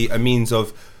maybe a means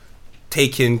of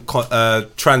taking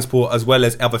transport as well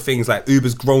as other things. Like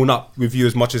Uber's grown up with you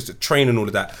as much as the train and all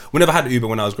of that. We never had Uber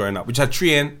when I was growing up. We just had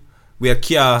train, we had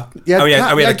Kia, and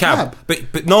we had a cab.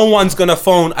 But no one's gonna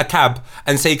phone a cab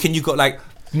and say, "Can you go?" Like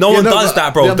no one does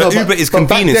that, bro. Uber is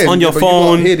convenience on your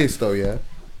phone. You hear this though, yeah.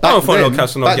 Back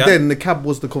then, the cab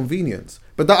was the convenience.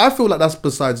 But I feel like that's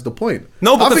besides the point.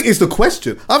 No, I think it's the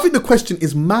question. I think the question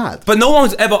is mad. But no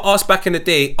one's ever asked back in the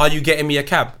day, are you getting me a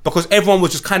cab? Because everyone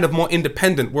was just kind of more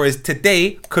independent. Whereas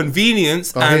today,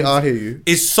 convenience I hear you.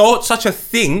 Is such a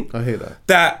thing. I hear that.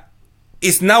 That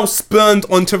it's now spurned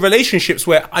onto relationships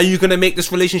where, are you going to make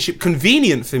this relationship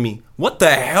convenient for me? What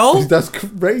the hell? That's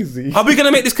crazy. Are we going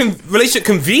to make this relationship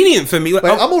convenient for me? Like,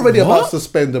 I'm already about to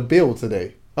spend a bill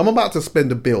today. I'm about to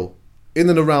spend a bill in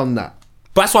and around that.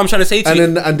 But that's what I'm trying to say to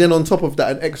you. And then on top of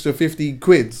that, an extra 50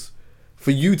 quids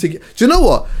for you to get. Do you know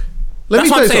what? That's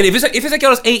what I'm saying. If it's a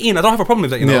girl that's 18, I don't have a problem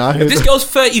with that. You know, yeah, if this girl's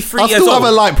 33 years old, I still have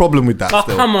a light problem with that. Oh,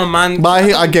 come on, man.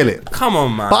 But I get it. Come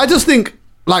on, man. But I just think,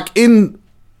 like in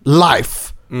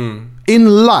life,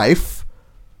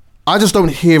 I just don't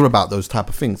hear about those type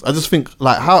of things. I just think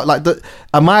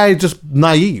am I just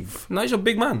naive? No, he's a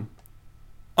big man.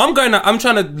 I'm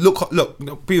trying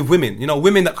to be with women, you know,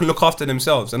 women that can look after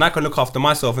themselves and I can look after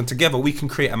myself and together we can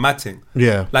create a mad thing.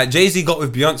 Yeah. Like Jay-Z got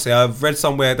with Beyonce. I've read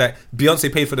somewhere that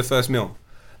Beyonce paid for the first meal.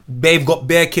 They've got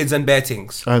bare kids and bare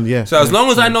things. And so as long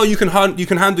as I know you can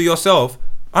handle yourself,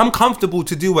 I'm comfortable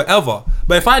to do whatever.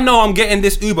 But if I know I'm getting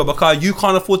this Uber because you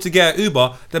can't afford to get an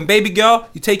Uber, then baby girl,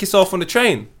 you take yourself on the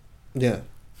train. Yeah.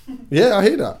 Yeah, I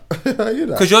hear that. I hear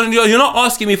that. Because you're not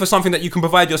asking me for something that you can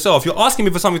provide yourself. You're asking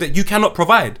me for something that you cannot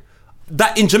provide.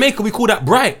 That in Jamaica we call that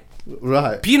bright.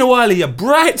 Right. Pina Wale, you're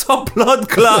bright top blood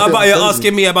clot about you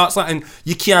asking me about something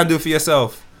you can't do for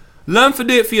yourself. Learn to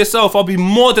do it for yourself. I'll be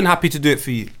more than happy to do it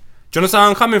for you. Do you understand where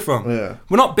I'm coming from? Yeah.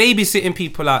 We're not babysitting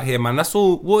people out here, man. That's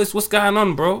all. What's going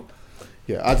on, bro?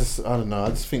 Yeah, I don't know.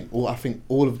 I think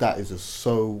all of that is just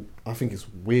so. I think it's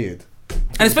weird.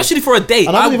 And especially for a date.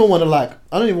 And I don't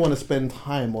even want to spend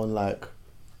time on like,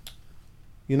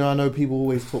 you know, I know people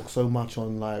always talk so much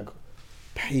on like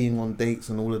paying on dates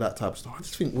and all of that type of stuff. I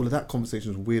just think all of that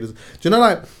conversation is weird. Do you know,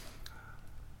 like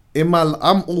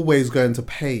I'm always going to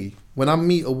pay when I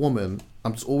meet a woman.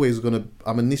 I'm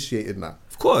initiated in that.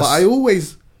 Of course. But I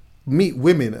always meet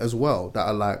women as well that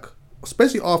are like,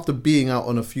 especially after being out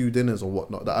on a few dinners or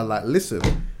whatnot, that are like, listen,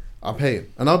 I'm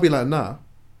paying, and I'll be like, nah.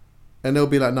 And they'll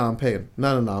be like, nah, I'm paying.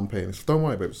 No, I'm paying. Don't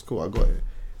worry, babe. It's cool. I got it.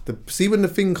 See, when the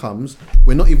thing comes,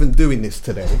 we're not even doing this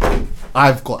today.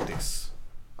 I've got this.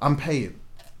 I'm paying.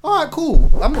 All right,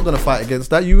 cool. I'm not going to fight against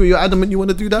that. You're adamant you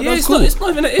want to do that? Yeah, that's cool. It's not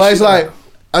even an issue. But it's like,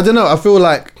 I don't know. I feel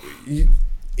like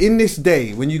in this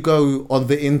day, when you go on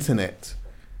the internet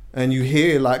and you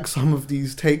hear like some of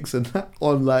these takes and that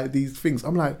on like these things,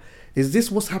 I'm like, is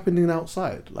this what's happening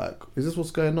outside? Like, is this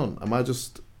what's going on? Am I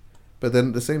just... But then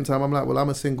at the same time, I'm like, well, I'm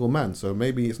a single man, so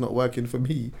maybe it's not working for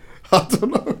me. I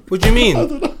don't know. What do you mean? I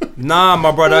don't know. Nah,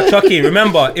 my brother, Chucky,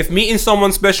 remember, if meeting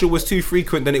someone special was too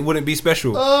frequent, then it wouldn't be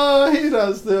special. Oh, he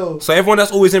does still. So everyone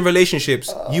that's always in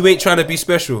relationships, you ain't trying to be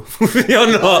special.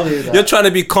 You're not. You're trying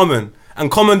to be common. And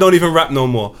common don't even rap no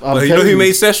more. But you know who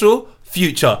made special?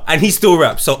 Future. And he still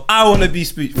raps. So I want to be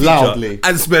Future loudly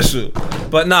and special.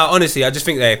 But nah, honestly, I just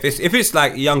think that if it's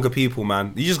like younger people,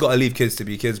 man, you just got to leave kids to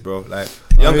be kids, bro. Like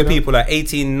younger people, like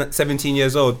 18, 17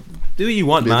 years old, do what you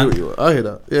want, man. Do what you want. I hear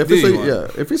that.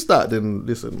 Yeah, if it's that, then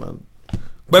listen, man.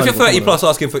 But if you're 30 plus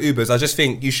asking for Ubers, I just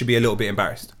think you should be a little bit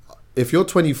embarrassed. If you're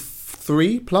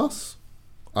 23 plus,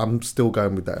 I'm still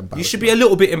going with that embarrassment. You should be a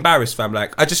little bit embarrassed, fam.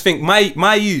 Like, I just think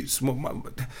my youths...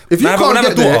 if you can't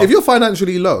get there, if you're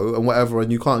financially low and whatever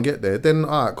and you can't get there, then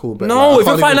alright, cool. But no, if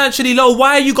you're financially low,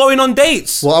 why are you going on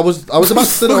dates? Well, I was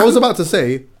about to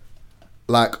say,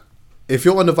 like, if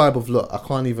you're on the vibe of, look, I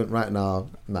can't even right now,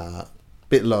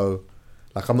 bit low,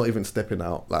 like I'm not even stepping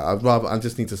out. Like I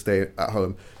just need to stay at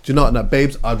home. Do you know what? Now,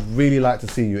 babes, I'd really like to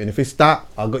see you, and if it's that,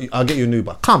 I'll get you an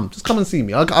Uber. Just come and see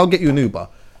me. I'll get you an Uber.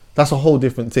 That's a whole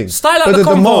different thing. Style out the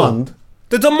demand.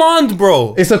 The demand,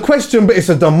 bro. It's a question, but it's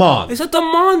a demand. It's a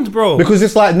demand, bro. Because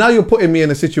it's like now you're putting me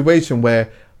in a situation where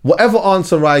whatever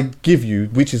answer I give you,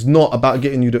 which is not about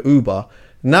getting you the Uber,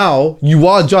 now you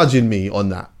are judging me on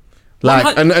that.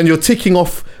 Like, and you're ticking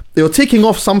off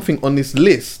something on this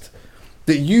list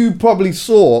that you probably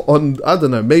saw on, I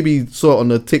don't know, maybe saw it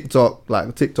on a TikTok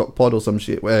pod or some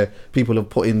shit where people have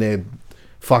put in their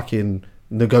fucking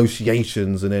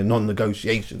negotiations and their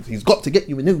non-negotiations. He's got to get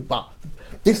you an Uber.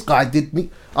 This guy did me.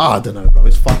 I don't know, bro.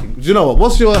 It's fucking. Do you know what?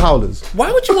 What's your howlers?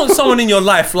 Why would you want someone in your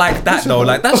life like that though?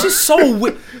 Like that's just so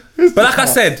weird. But like I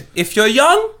said, if you're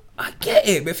young, I get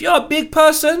it. But if you're a big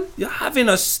person, you're having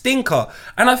a stinker.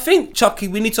 And I think, Chucky,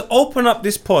 we need to open up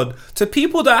this pod to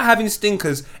people that are having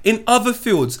stinkers in other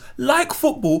fields, like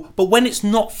football, but when it's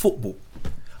not football.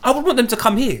 I would want them to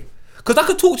come here. Because I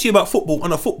could talk to you about football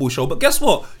on a football show, but guess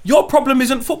what? Your problem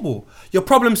isn't football. Your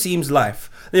problem seems life.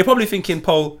 And you're probably thinking,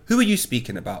 Paul, who are you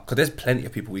speaking about? Because there's plenty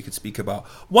of people we could speak about.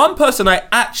 One person I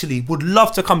actually would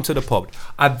love to come to the pod.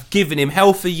 I've given him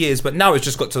hell for years, but now it's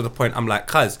just got to the point I'm like,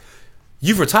 cuz,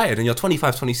 you've retired and you're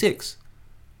 25, 26.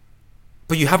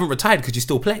 But you haven't retired because you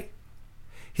still play.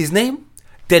 His name?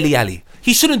 Dele Alli.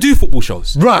 He shouldn't do football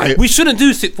shows. Right. We shouldn't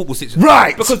do football sits.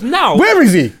 Right. Because now... Where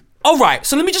is he? All right,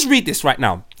 so let me just read this right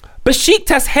now.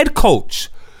 Besiktas head coach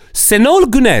Senol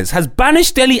Gunes has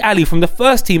banished Dele Alli from the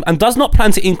first team and does not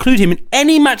plan to include him in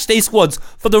any matchday squads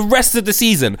for the rest of the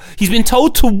season. He's been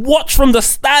told to watch from the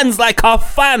stands like a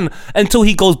fan until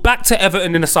he goes back to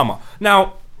Everton in the summer.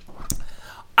 Now,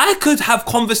 I could have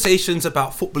conversations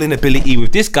about footballing ability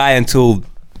with this guy until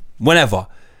whenever,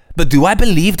 but do I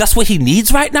believe that's what he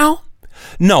needs right now?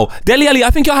 No, Dele Alli, I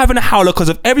think you're having a howler because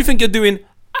of everything you're doing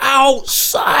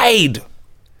outside.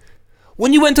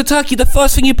 When you went to Turkey, the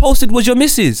first thing you posted was your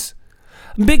missus.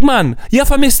 Big man, you have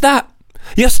to miss that.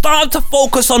 You start to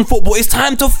focus on football. It's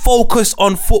time to focus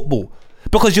on football.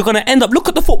 Because you're going to end up... Look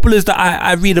at the footballers that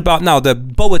I read about now. The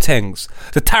Boatengs,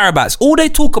 the Tarabats. All they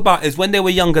talk about is when they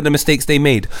were younger, the mistakes they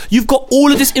made. You've got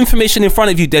all of this information in front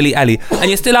of you, Dele Alli.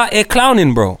 And you're still out here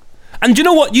clowning, bro. And do you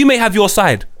know what? You may have your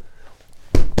side.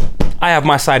 I have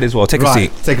my side as well. Take a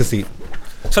seat. Take a seat.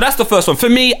 So that's the first one. For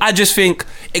me, I just think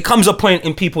it comes a point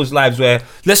in people's lives where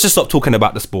let's just stop talking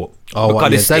about the sport. Oh,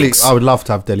 well, yeah. I would love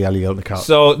to have Dele Alli on the couch.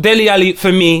 So Dele Alli,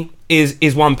 for me,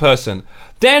 is one person.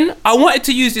 Then I wanted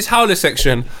to use this howler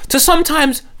section to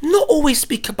sometimes not always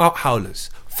speak about howlers.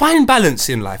 Find balance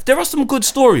in life. There are some good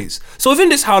stories. So within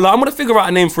this howler, I'm going to figure out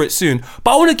a name for it soon.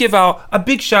 But I want to give out a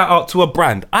big shout out to a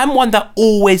brand. I'm one that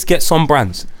always gets on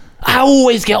brands. I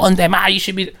always get on them. You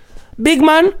should be... Big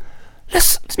man...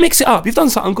 Let's mix it up. You've done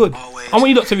something good. Always. I want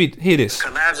you lot to hear this.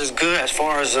 Collabs is good as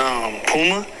far as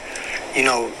Puma. You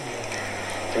know,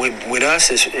 with us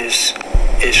is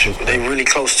they really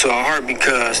close to our heart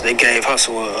because they gave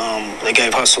Hustle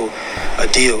a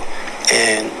deal,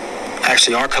 and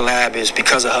actually our collab is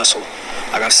because of Hustle.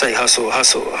 Like I say,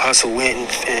 Hustle went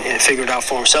and figured out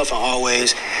for himself, and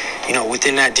always, you know,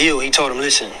 within that deal, he told him,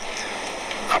 listen,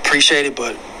 I appreciate it,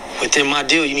 but within my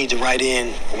deal, you need to write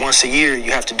in once a year,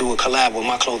 you have to do a collab with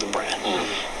my clothing brand,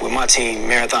 with my team,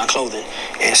 Marathon Clothing.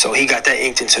 And so he got that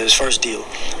inked into his first deal.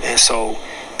 And so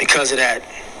because of that,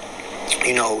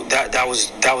 you know, that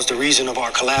was the reason of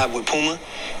our collab with Puma.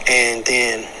 And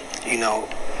then, you know,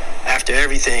 after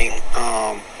everything,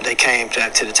 they came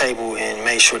back to the table and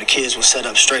made sure the kids were set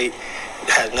up straight. It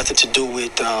had nothing to do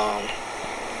with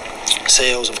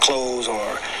sales of clothes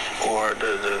or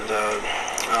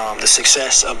the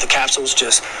success of the capsules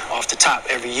just off the top.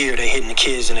 Every year they hitting the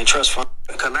kids in their trust fund.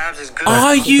 Collabs is good.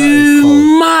 Are That is you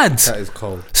cold. mad? That is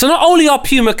cold. So not only are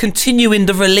Puma continuing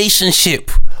the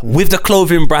relationship with the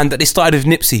clothing brand that they started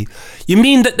with Nipsey, you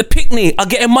mean that the Picnic are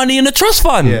getting money in the trust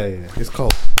fund? Yeah, it's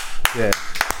cold. Yeah,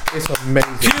 it's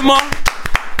amazing. Puma,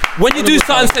 when you do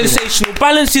something sensational,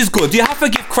 balance is good. You have to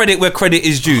give credit where credit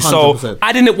is due. So 100%.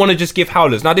 I didn't want to just give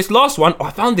howlers. Now this last one,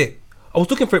 I found it. I was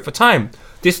looking for it for time.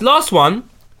 This last one,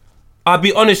 I'll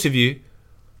be honest with you,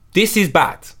 this is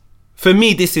bad. For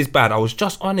me, this is bad. I was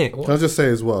just on it. Can I just say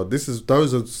as well,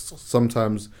 those are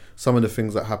sometimes some of the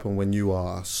things that happen when you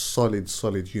are a solid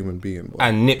human being. Boy.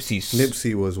 And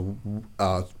Nipsey was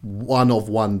one of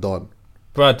one Don.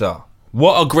 Brother,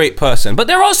 what a great person. But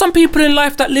there are some people in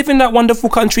life that live in that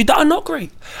wonderful country that are not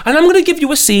great. And I'm going to give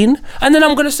you a scene, and then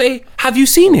I'm going to say, have you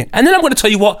seen it? And then I'm going to tell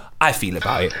you what I feel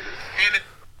about it.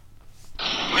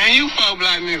 Man, you fuck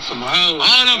black niggas some hoes.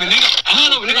 Hold up,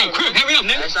 nigga. Crip, hurry up,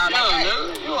 nigga.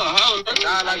 Yo, you a hoe,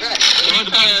 nigga. Like that.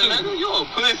 You a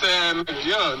pussy ass nigga.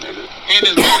 Yo, nigga. And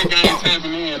this money game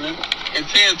tapping in, nigga. And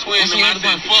 10, 20, man.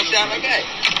 Fuck out like that.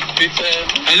 Bitch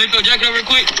ass. Hey, lift your jacket up real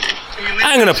quick.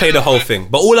 I ain't going to play the whole thing,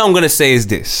 but all I'm going to say is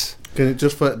this. Can you,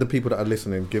 just for the people that are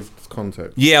listening, give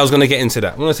context? Yeah, I was going to get into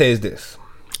that. What I'm going to say is this.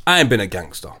 I ain't been a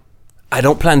gangster. I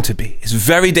don't plan to be. It's a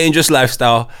very dangerous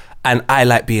lifestyle, and I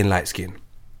like being light-skinned.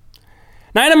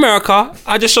 Now in America,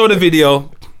 I just showed a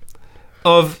video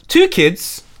of 2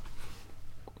 kids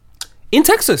in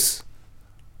Texas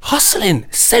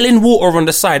hustling, selling water on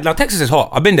the side. Now Texas is hot.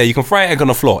 I've been there. You can fry an egg on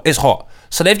the floor. It's hot.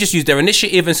 So they've just used their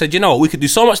initiative and said, you know what, we could do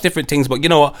so much different things, but you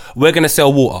know what, we're going to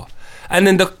sell water. And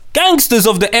then the gangsters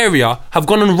of the area have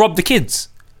gone and robbed the kids,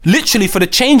 literally for the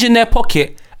change in their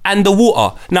pocket and the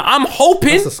water. Now I'm hoping,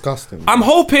 That's disgusting. I'm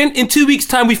hoping in 2 weeks'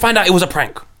 time we find out it was a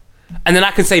prank. And then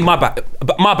I can say my bad,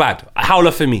 a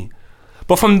howler for me.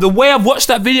 But from the way I've watched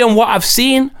that video and what I've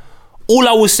seen, all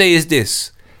I will say is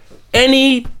this.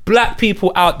 Any black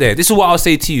people out there, this is what I'll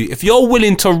say to you. If you're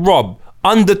willing to rob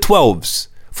under 12s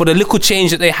for the little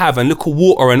change that they have and little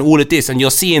water and all of this, and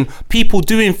you're seeing people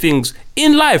doing things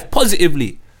in life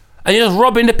positively, and you're just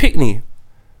robbing the Picnic,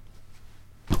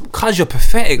 cause you're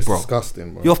pathetic, bro.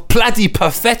 Disgusting, bro. You're bloody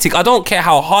pathetic. I don't care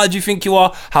how hard you think you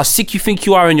are, how sick you think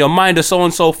you are in your mind, or so on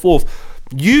and so forth.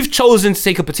 You've chosen to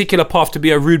take a particular path to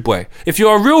be a rude boy. If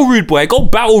you're a real rude boy, go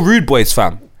battle rude boys,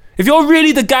 fam. If you're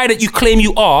really the guy that you claim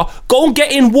you are, go and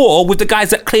get in war with the guys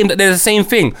that claim that they're the same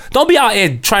thing. Don't be out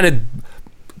here trying to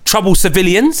trouble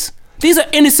civilians. These are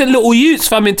innocent little youths,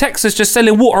 fam, in Texas just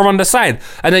selling water on the side.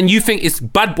 And then you think it's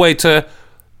bad boy to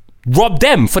rob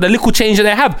them for the little change that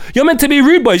they have. You're meant to be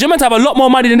rude boys. You're meant to have a lot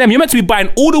more money than them. You're meant to be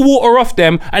buying all the water off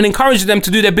them and encouraging them to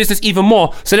do their business even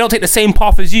more so they don't take the same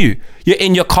path as you. You're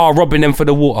in your car robbing them for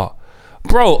the water.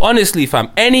 Bro, honestly, fam,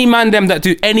 any man them that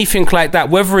do anything like that,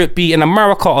 whether it be in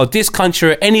America or this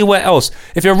country or anywhere else,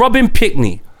 if you're robbing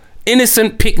Picnic,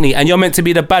 innocent Picnic, and you're meant to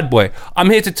be the bad boy, I'm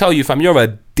here to tell you, fam, you're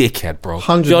a dickhead, bro.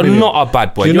 You're not a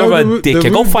bad boy. You're a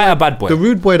dickhead. Go fight a bad boy. The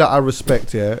rude boy that I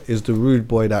respect here is the rude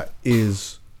boy that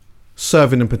is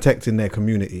serving and protecting their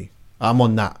community. I'm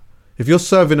on that. If you're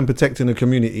serving and protecting the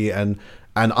community and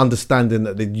understanding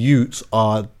that the youths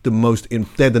are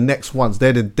they're the next ones.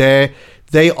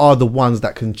 They are the ones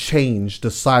that can change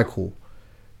the cycle.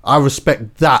 I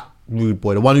respect that rude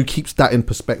boy, the one who keeps that in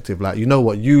perspective. Like, you know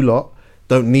what, you lot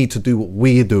don't need to do what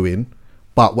we're doing,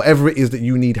 but whatever it is that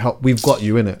you need help, we've got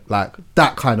you in it. Like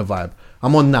that kind of vibe.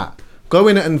 I'm on that. Go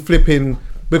in it and flipping.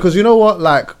 Because you know what,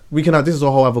 like, we can have, this is a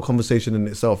whole other conversation in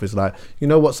itself. It's like, you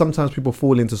know what, sometimes people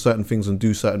fall into certain things and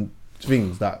do certain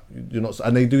things that you're not,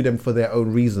 and they do them for their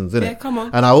own reasons, innit? Yeah, come on.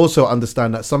 And I also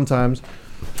understand that sometimes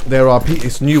there are,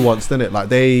 it's nuanced, innit? Like,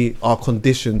 they are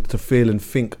conditioned to feel and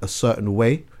think a certain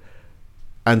way.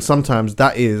 And sometimes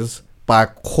that is by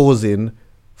causing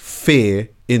fear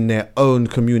in their own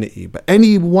community. But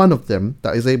any one of them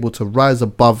that is able to rise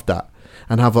above that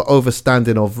and have an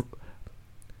understanding of,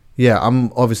 yeah,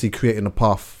 I'm obviously creating a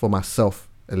path for myself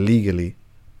illegally,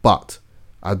 but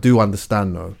I do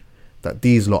understand though that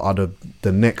these lot are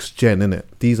the next gen, innit?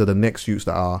 These are the next youths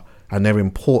that are, and they're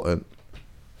important.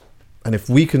 And if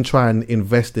we can try and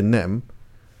invest in them,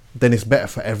 then it's better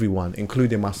for everyone,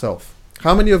 including myself.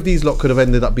 How many of these lot could have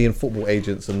ended up being football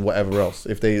agents and whatever else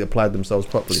if they applied themselves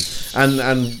properly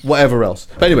and whatever else?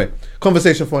 But anyway,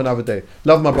 conversation for another day.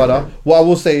 Love my brother. What I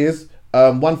will say is,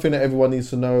 one thing that everyone needs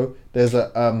to know, there's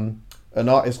an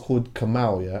artist called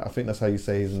Kamal, yeah? I think that's how you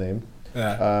say his name.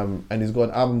 Yeah. And he's got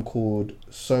an album called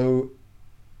So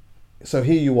Here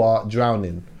You Are,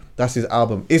 Drowning. That's his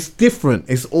album. It's different.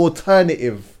 It's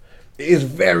alternative. It is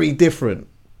very different,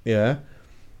 yeah?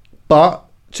 But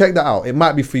check that out. It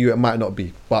might be for you, it might not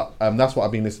be. But that's what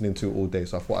I've been listening to all day,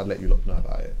 so I thought I'd let you lot know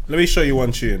about it. Let me show you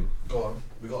one tune. Go on.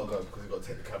 We gotta go because we gotta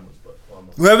take the cameras. But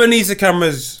whoever needs the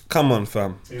cameras, come on,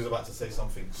 fam. he was about to say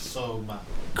something so mad.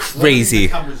 Crazy.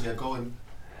 Cameras, yeah, go on.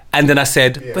 And then I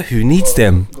said, but who needs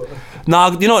them?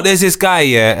 Now, you know what, there's this guy,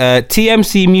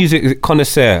 TMC Music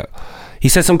Connoisseur. He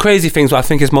said some crazy things, but I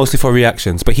think it's mostly for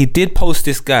reactions. But he did post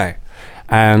this guy,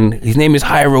 and his name is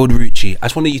High Road Rucci. I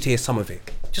just wanted you to hear some of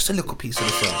it. Just a little piece of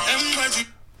the song.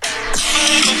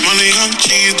 Money on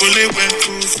cheese, bullet went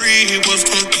through free. He was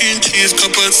talking cheese,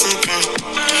 cup of soup.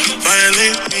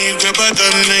 Violate me, grab a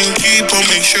gun and keep on.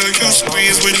 Make sure you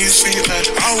squeeze when you see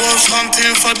that. I was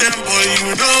hunting for them, boy,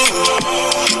 you know.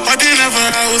 But they never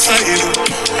outside you.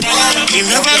 He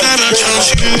never got a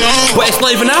chance, you know. But it's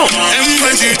not even out. And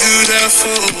what you do that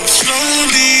for?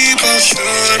 Slowly but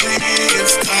surely,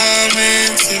 it's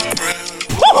coming to ground.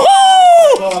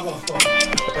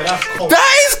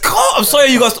 That is cold. I'm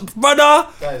sorry, you guys, brother.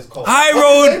 That is cold. High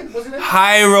Road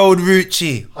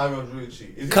Rucci. High Road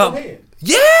Rucci. Is he from here?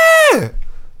 Yeah.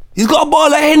 He's got a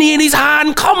bottle of Henny in his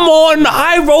hand. Come on,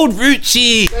 High Road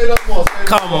Rucci. Say no more.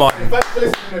 Come on. Thanks for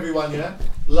listening, everyone. Yeah.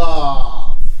 La.